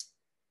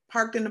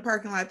 parked in the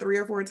parking lot 3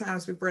 or 4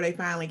 times before they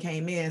finally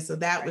came in. So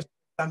that was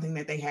something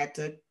that they had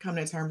to come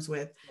to terms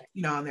with,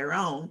 on their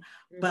own.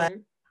 But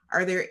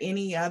Are there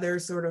any other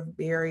sort of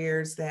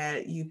barriers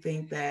that you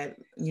think that,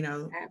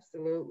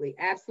 Absolutely,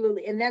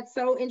 absolutely. And that's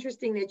so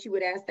interesting that you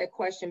would ask that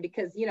question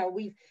because,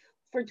 we've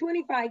for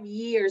 25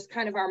 years,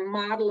 kind of our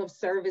model of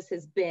service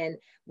has been,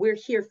 we're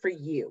here for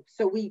you.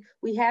 So we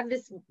have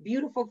this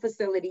beautiful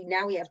facility.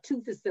 Now we have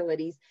two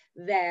facilities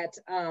that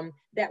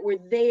were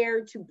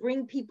there to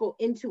bring people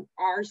into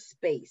our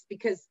space.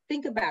 Because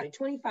think about it,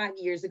 25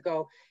 years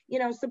ago,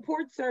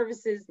 support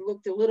services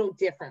looked a little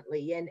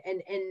differently, and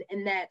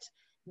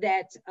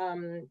that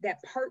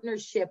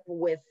partnership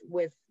with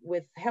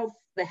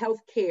the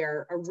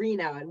healthcare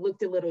arena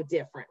looked a little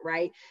different,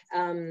 right?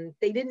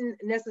 They didn't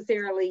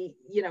necessarily,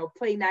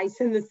 play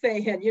nice in the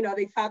sand.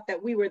 They thought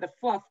that we were the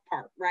fluff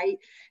part, right?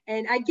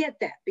 And I get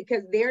that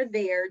because they're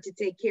there to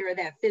take care of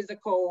that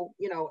physical,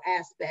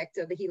 aspect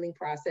of the healing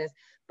process.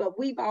 But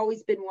we've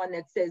always been one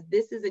that says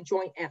this is a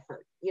joint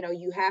effort.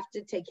 You have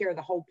to take care of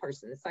the whole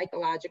person, the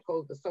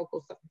psychological, the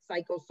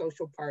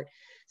psychosocial part.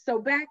 So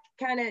back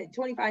kind of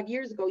 25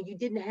 years ago, you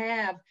didn't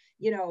have,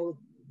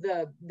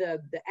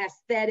 the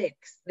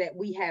aesthetics that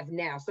we have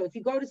now. So if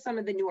you go to some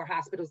of the newer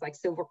hospitals like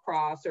Silver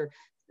Cross, or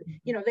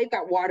they've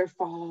got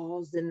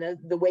waterfalls in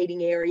the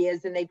waiting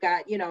areas, and they've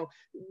got the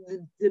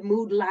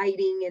mood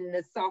lighting and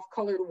the soft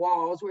colored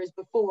walls, whereas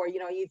before you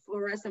had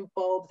fluorescent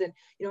bulbs and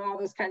all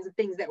those kinds of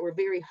things that were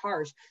very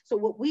harsh. So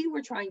what we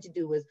were trying to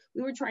do was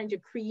we were trying to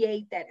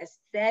create that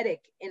aesthetic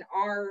in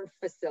our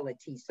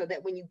facility so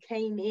that when you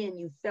came in,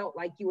 you felt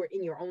like you were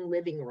in your own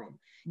living room.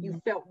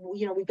 You felt,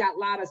 we've got a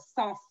lot of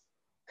soft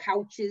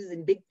couches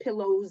and big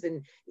pillows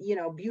and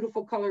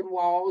beautiful colored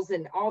walls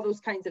and all those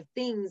kinds of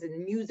things,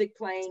 and music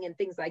playing and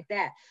things like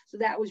that. So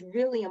that was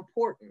really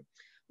important.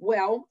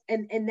 Well,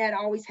 and that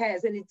always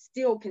has, and it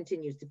still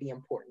continues to be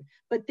important,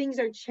 but things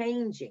are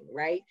changing,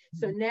 right?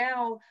 So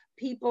now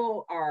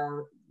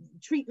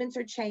treatments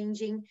are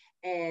changing,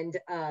 and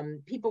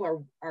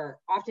people are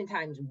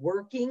oftentimes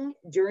working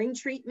during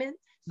treatment.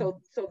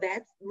 So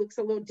that looks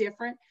a little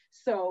different.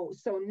 So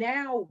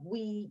now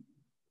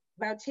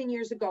about 10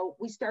 years ago,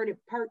 we started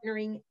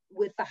partnering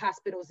with the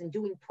hospitals and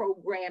doing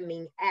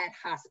programming at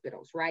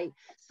hospitals, right?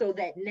 So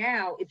that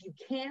now, if you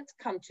can't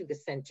come to the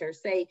center,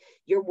 say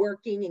you're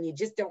working and you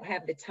just don't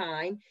have the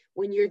time,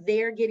 when you're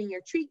there getting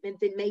your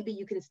treatment, then maybe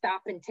you can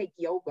stop and take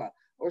yoga,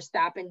 or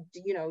stop and,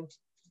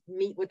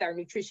 meet with our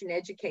nutrition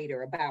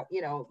educator about,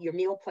 your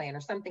meal plan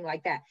or something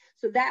like that.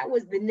 So that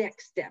was the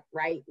next step,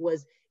 right?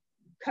 Was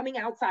coming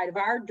outside of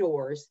our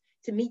doors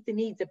to meet the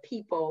needs of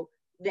people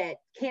that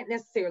can't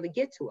necessarily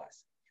get to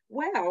us.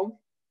 Well,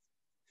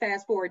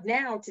 fast forward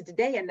now to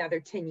today,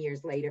 another 10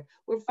 years later,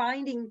 we're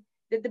finding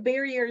that the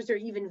barriers are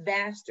even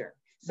vaster.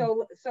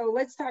 So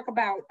let's talk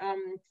about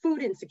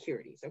food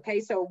insecurities. Okay,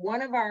 so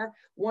one of our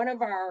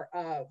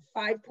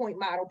 5-point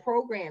model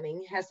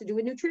programming has to do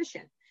with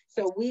nutrition.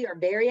 So we are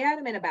very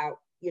adamant about,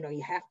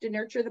 you have to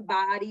nurture the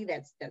body.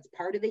 That's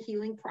part of the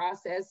healing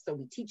process. So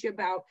we teach you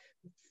about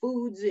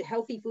foods,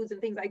 healthy foods, and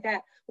things like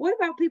that. What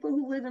about people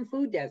who live in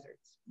food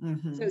deserts?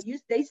 So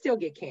they still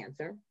get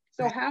cancer.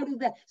 So how do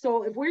that?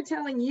 So if we're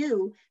telling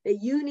you that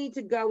you need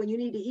to go and you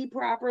need to eat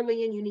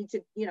properly and you need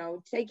to,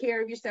 take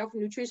care of yourself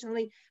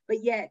nutritionally,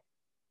 but yet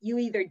you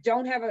either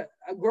don't have a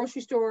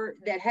grocery store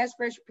that has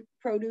fresh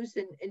produce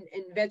and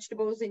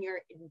vegetables in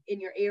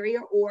your area,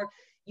 or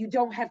you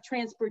don't have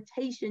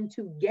transportation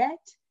to get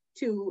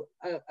to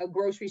a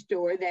grocery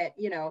store that,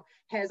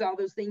 has all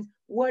those things,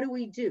 what do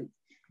we do?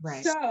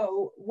 Right.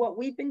 So what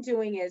we've been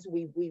doing is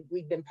we've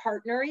been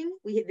partnering.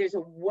 There's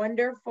a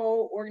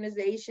wonderful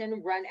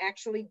organization run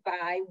actually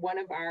by one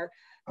of our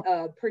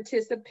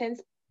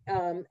participants,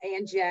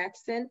 Ann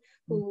Jackson,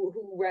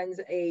 who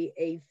runs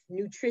a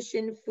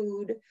nutrition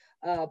food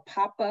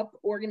pop-up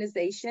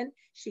organization.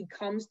 She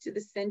comes to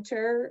the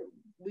center.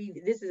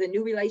 This is a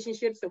new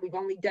relationship, so we've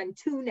only done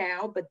 2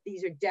 now, but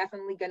these are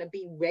definitely going to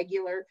be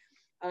regular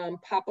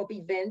pop-up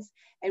events,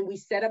 and we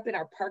set up in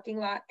our parking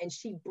lot, and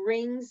she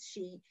brings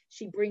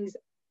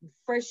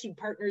fresh, she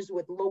partners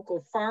with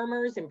local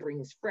farmers and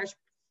brings fresh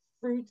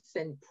fruits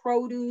and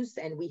produce,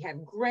 and we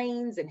have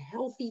grains and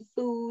healthy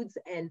foods,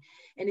 and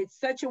it's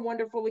such a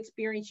wonderful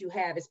experience you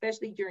have,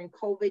 especially during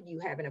COVID. You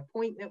have an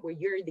appointment where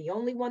you're the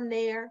only one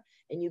there,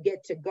 and you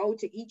get to go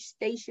to each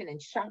station and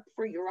shop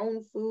for your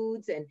own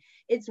foods, and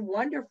it's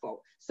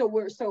wonderful.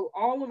 So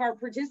all of our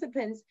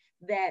participants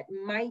that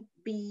might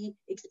be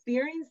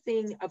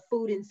experiencing a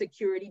food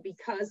insecurity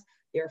because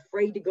they're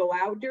afraid to go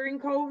out during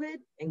COVID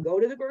and go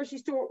to the grocery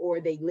store, or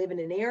they live in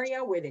an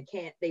area where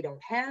they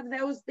don't have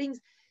those things.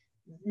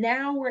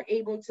 Now we're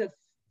able to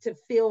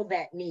fill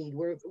that need.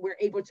 We're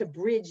able to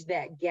bridge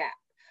that gap.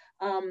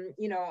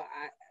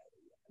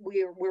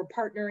 We're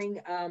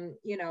partnering,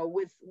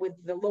 with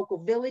the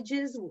local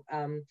villages.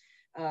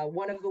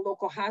 One of the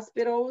local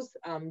hospitals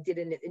did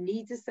a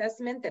needs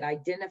assessment that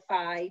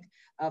identified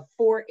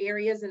 4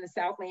 areas in the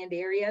Southland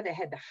area that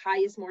had the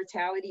highest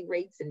mortality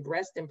rates in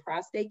breast and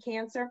prostate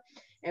cancer.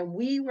 And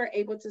we were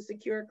able to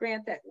secure a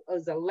grant that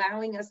was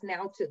allowing us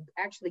now to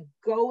actually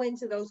go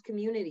into those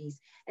communities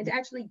and to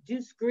actually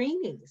do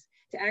screenings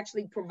to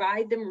actually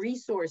provide them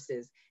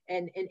resources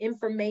and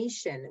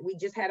information. We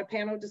just had a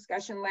panel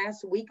discussion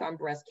last week on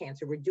breast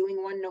cancer. We're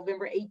doing one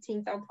November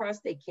 18th on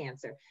prostate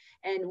cancer.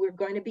 And we're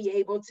going to be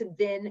able to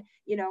then,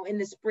 in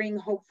the spring,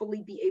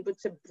 hopefully be able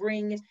to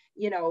bring,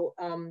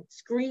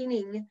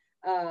 screening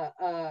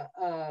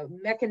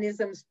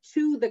mechanisms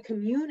to the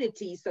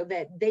community so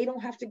that they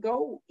don't have to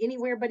go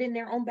anywhere but in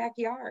their own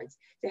backyards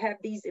to have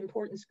these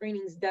important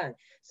screenings done.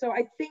 So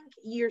I think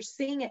you're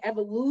seeing an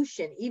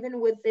evolution even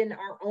within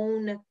our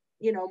own,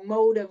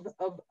 mode of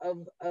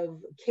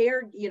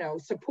care,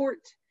 support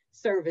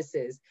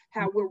services,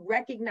 how we're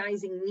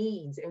recognizing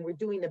needs and we're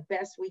doing the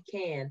best we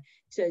can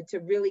to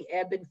really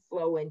ebb and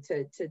flow and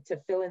to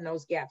fill in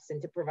those gaps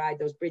and to provide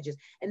those bridges.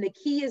 And the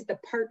key is the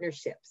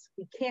partnerships.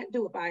 We can't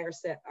do it by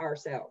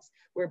ourselves.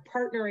 We're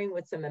partnering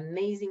with some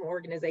amazing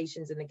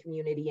organizations in the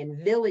community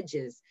and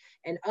villages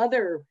and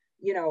other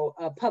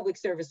public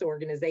service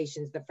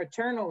organizations. The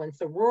fraternal and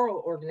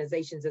sororal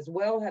organizations as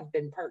well have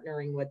been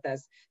partnering with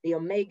us, the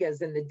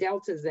Omegas and the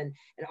Deltas and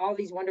all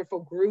these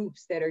wonderful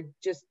groups that are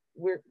just,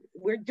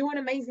 we're doing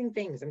amazing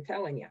things, I'm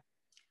telling you.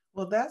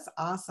 Well, that's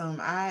awesome.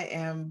 I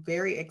am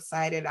very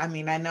excited. I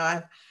mean, I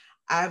know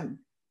I've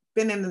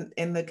been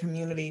in the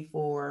community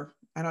for,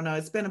 I don't know,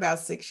 it's been about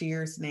 6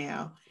 years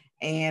now.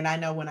 And I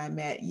know when I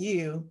met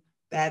you,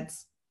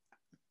 that's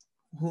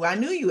who I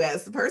knew you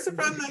as, the person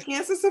from the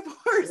Cancer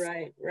Support.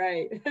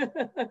 Right.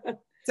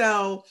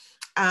 So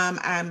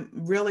I'm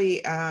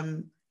really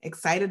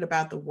excited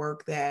about the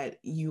work that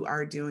you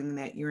are doing,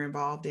 that you're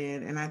involved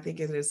in. And I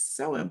think it is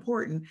so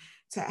important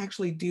to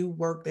actually do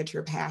work that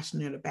you're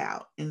passionate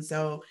about. And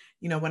so,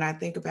 when I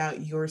think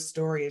about your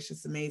story, it's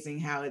just amazing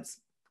how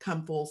it's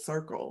come full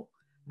circle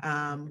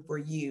for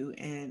you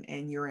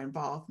and your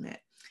involvement.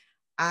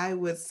 I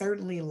would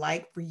certainly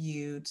like for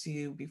you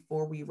to,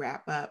 before we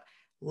wrap up,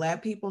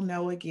 let people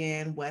know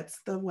again,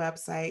 what's the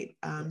website.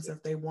 So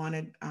if they want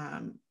to,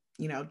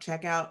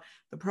 check out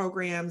the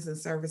programs and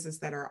services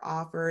that are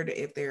offered,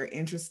 if they're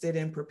interested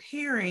in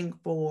preparing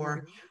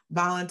for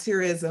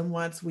volunteerism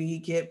once we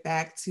get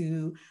back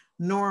to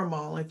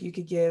normal, if you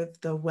could give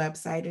the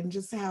website and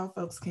just how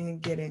folks can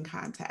get in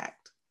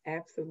contact.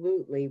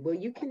 Absolutely. Well,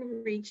 you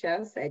can reach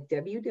us at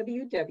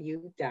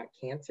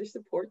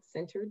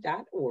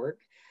www.cancersupportcenter.org.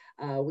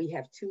 We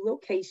have 2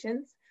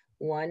 locations,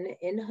 one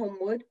in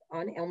Homewood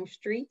on Elm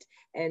Street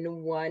and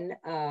one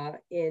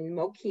in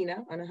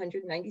Mokina on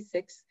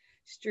 196th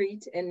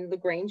Street and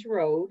LaGrange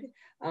Road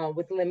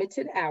with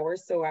limited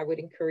hours. So I would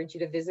encourage you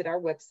to visit our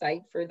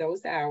website for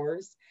those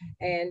hours.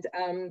 And,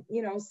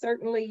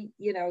 certainly,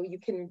 you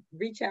can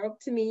reach out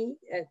to me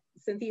at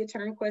Cynthia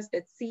Turnquest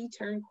at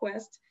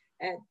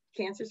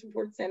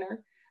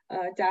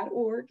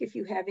cturnquest@cancersupportcenter.org. If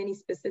you have any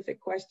specific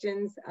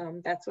questions,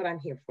 that's what I'm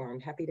here for. I'm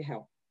happy to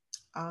help.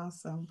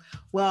 Awesome.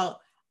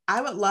 Well,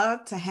 I would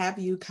love to have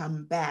you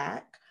come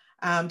back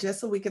just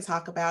so we could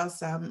talk about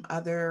some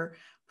other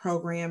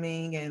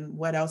programming and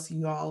what else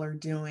you all are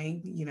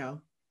doing,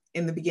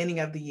 in the beginning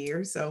of the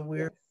year. So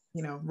we're,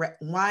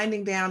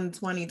 winding down in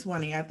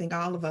 2020. I think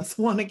all of us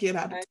want to get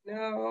out. I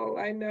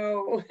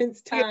know.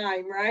 It's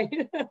time, right?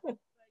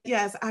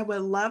 Yes, I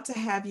would love to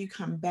have you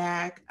come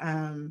back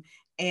and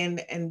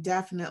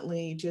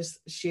definitely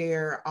just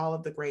share all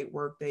of the great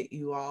work that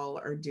you all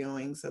are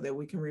doing so that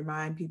we can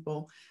remind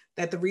people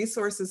that the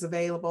resources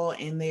available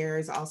and there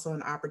is also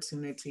an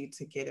opportunity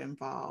to get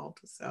involved.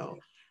 So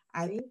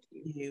I thank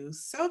you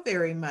so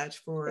very much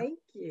for. Thank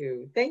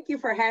you. Thank you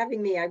for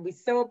having me. We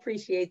so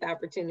appreciate the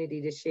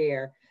opportunity to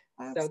share.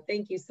 Absolutely. So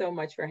thank you so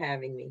much for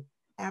having me.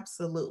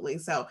 Absolutely.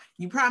 So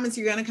you promise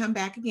you're going to come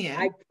back again?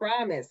 I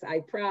promise.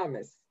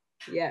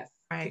 Yes.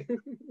 Right.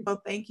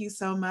 Well, thank you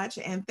so much.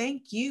 And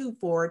thank you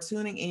for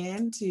tuning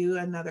in to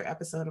another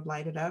episode of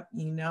Light It Up.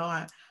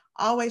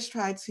 I always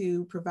try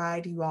to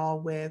provide you all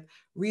with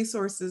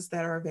resources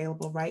that are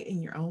available right in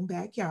your own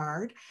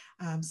backyard.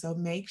 So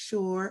make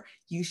sure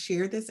you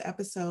share this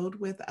episode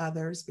with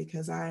others,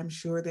 because I am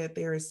sure that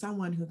there is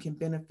someone who can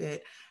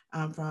benefit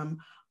from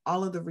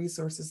all of the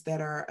resources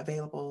that are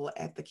available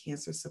at the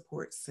Cancer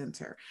Support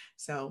Center.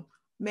 So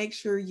make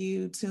sure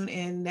you tune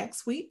in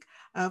next week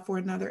for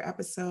another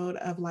episode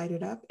of Light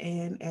It Up.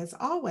 And as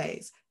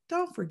always,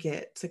 don't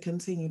forget to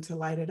continue to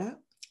light it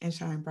up and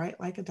shine bright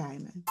like a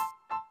diamond.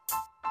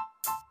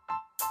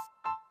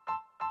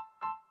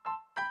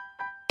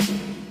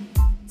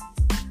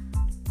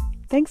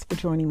 Thanks for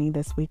joining me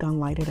this week on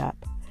Light It Up.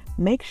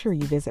 Make sure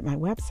you visit my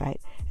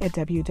website at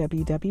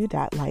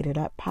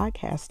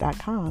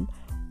www.lightituppodcast.com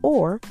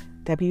or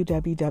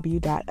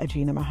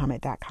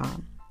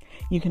www.ajinamuhammad.com.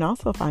 You can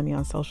also find me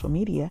on social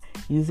media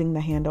using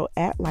the handle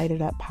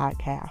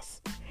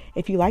 @LightItUpPodcasts.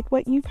 If you like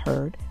what you've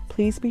heard,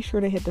 please be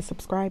sure to hit the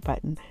subscribe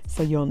button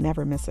so you'll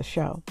never miss a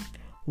show.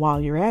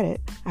 While you're at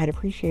it, I'd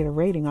appreciate a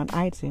rating on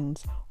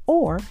iTunes,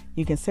 or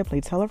you can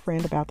simply tell a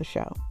friend about the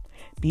show.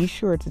 Be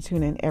sure to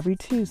tune in every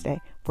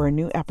Tuesday for a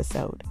new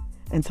episode.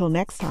 Until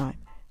next time,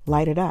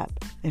 light it up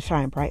and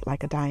shine bright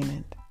like a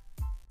diamond.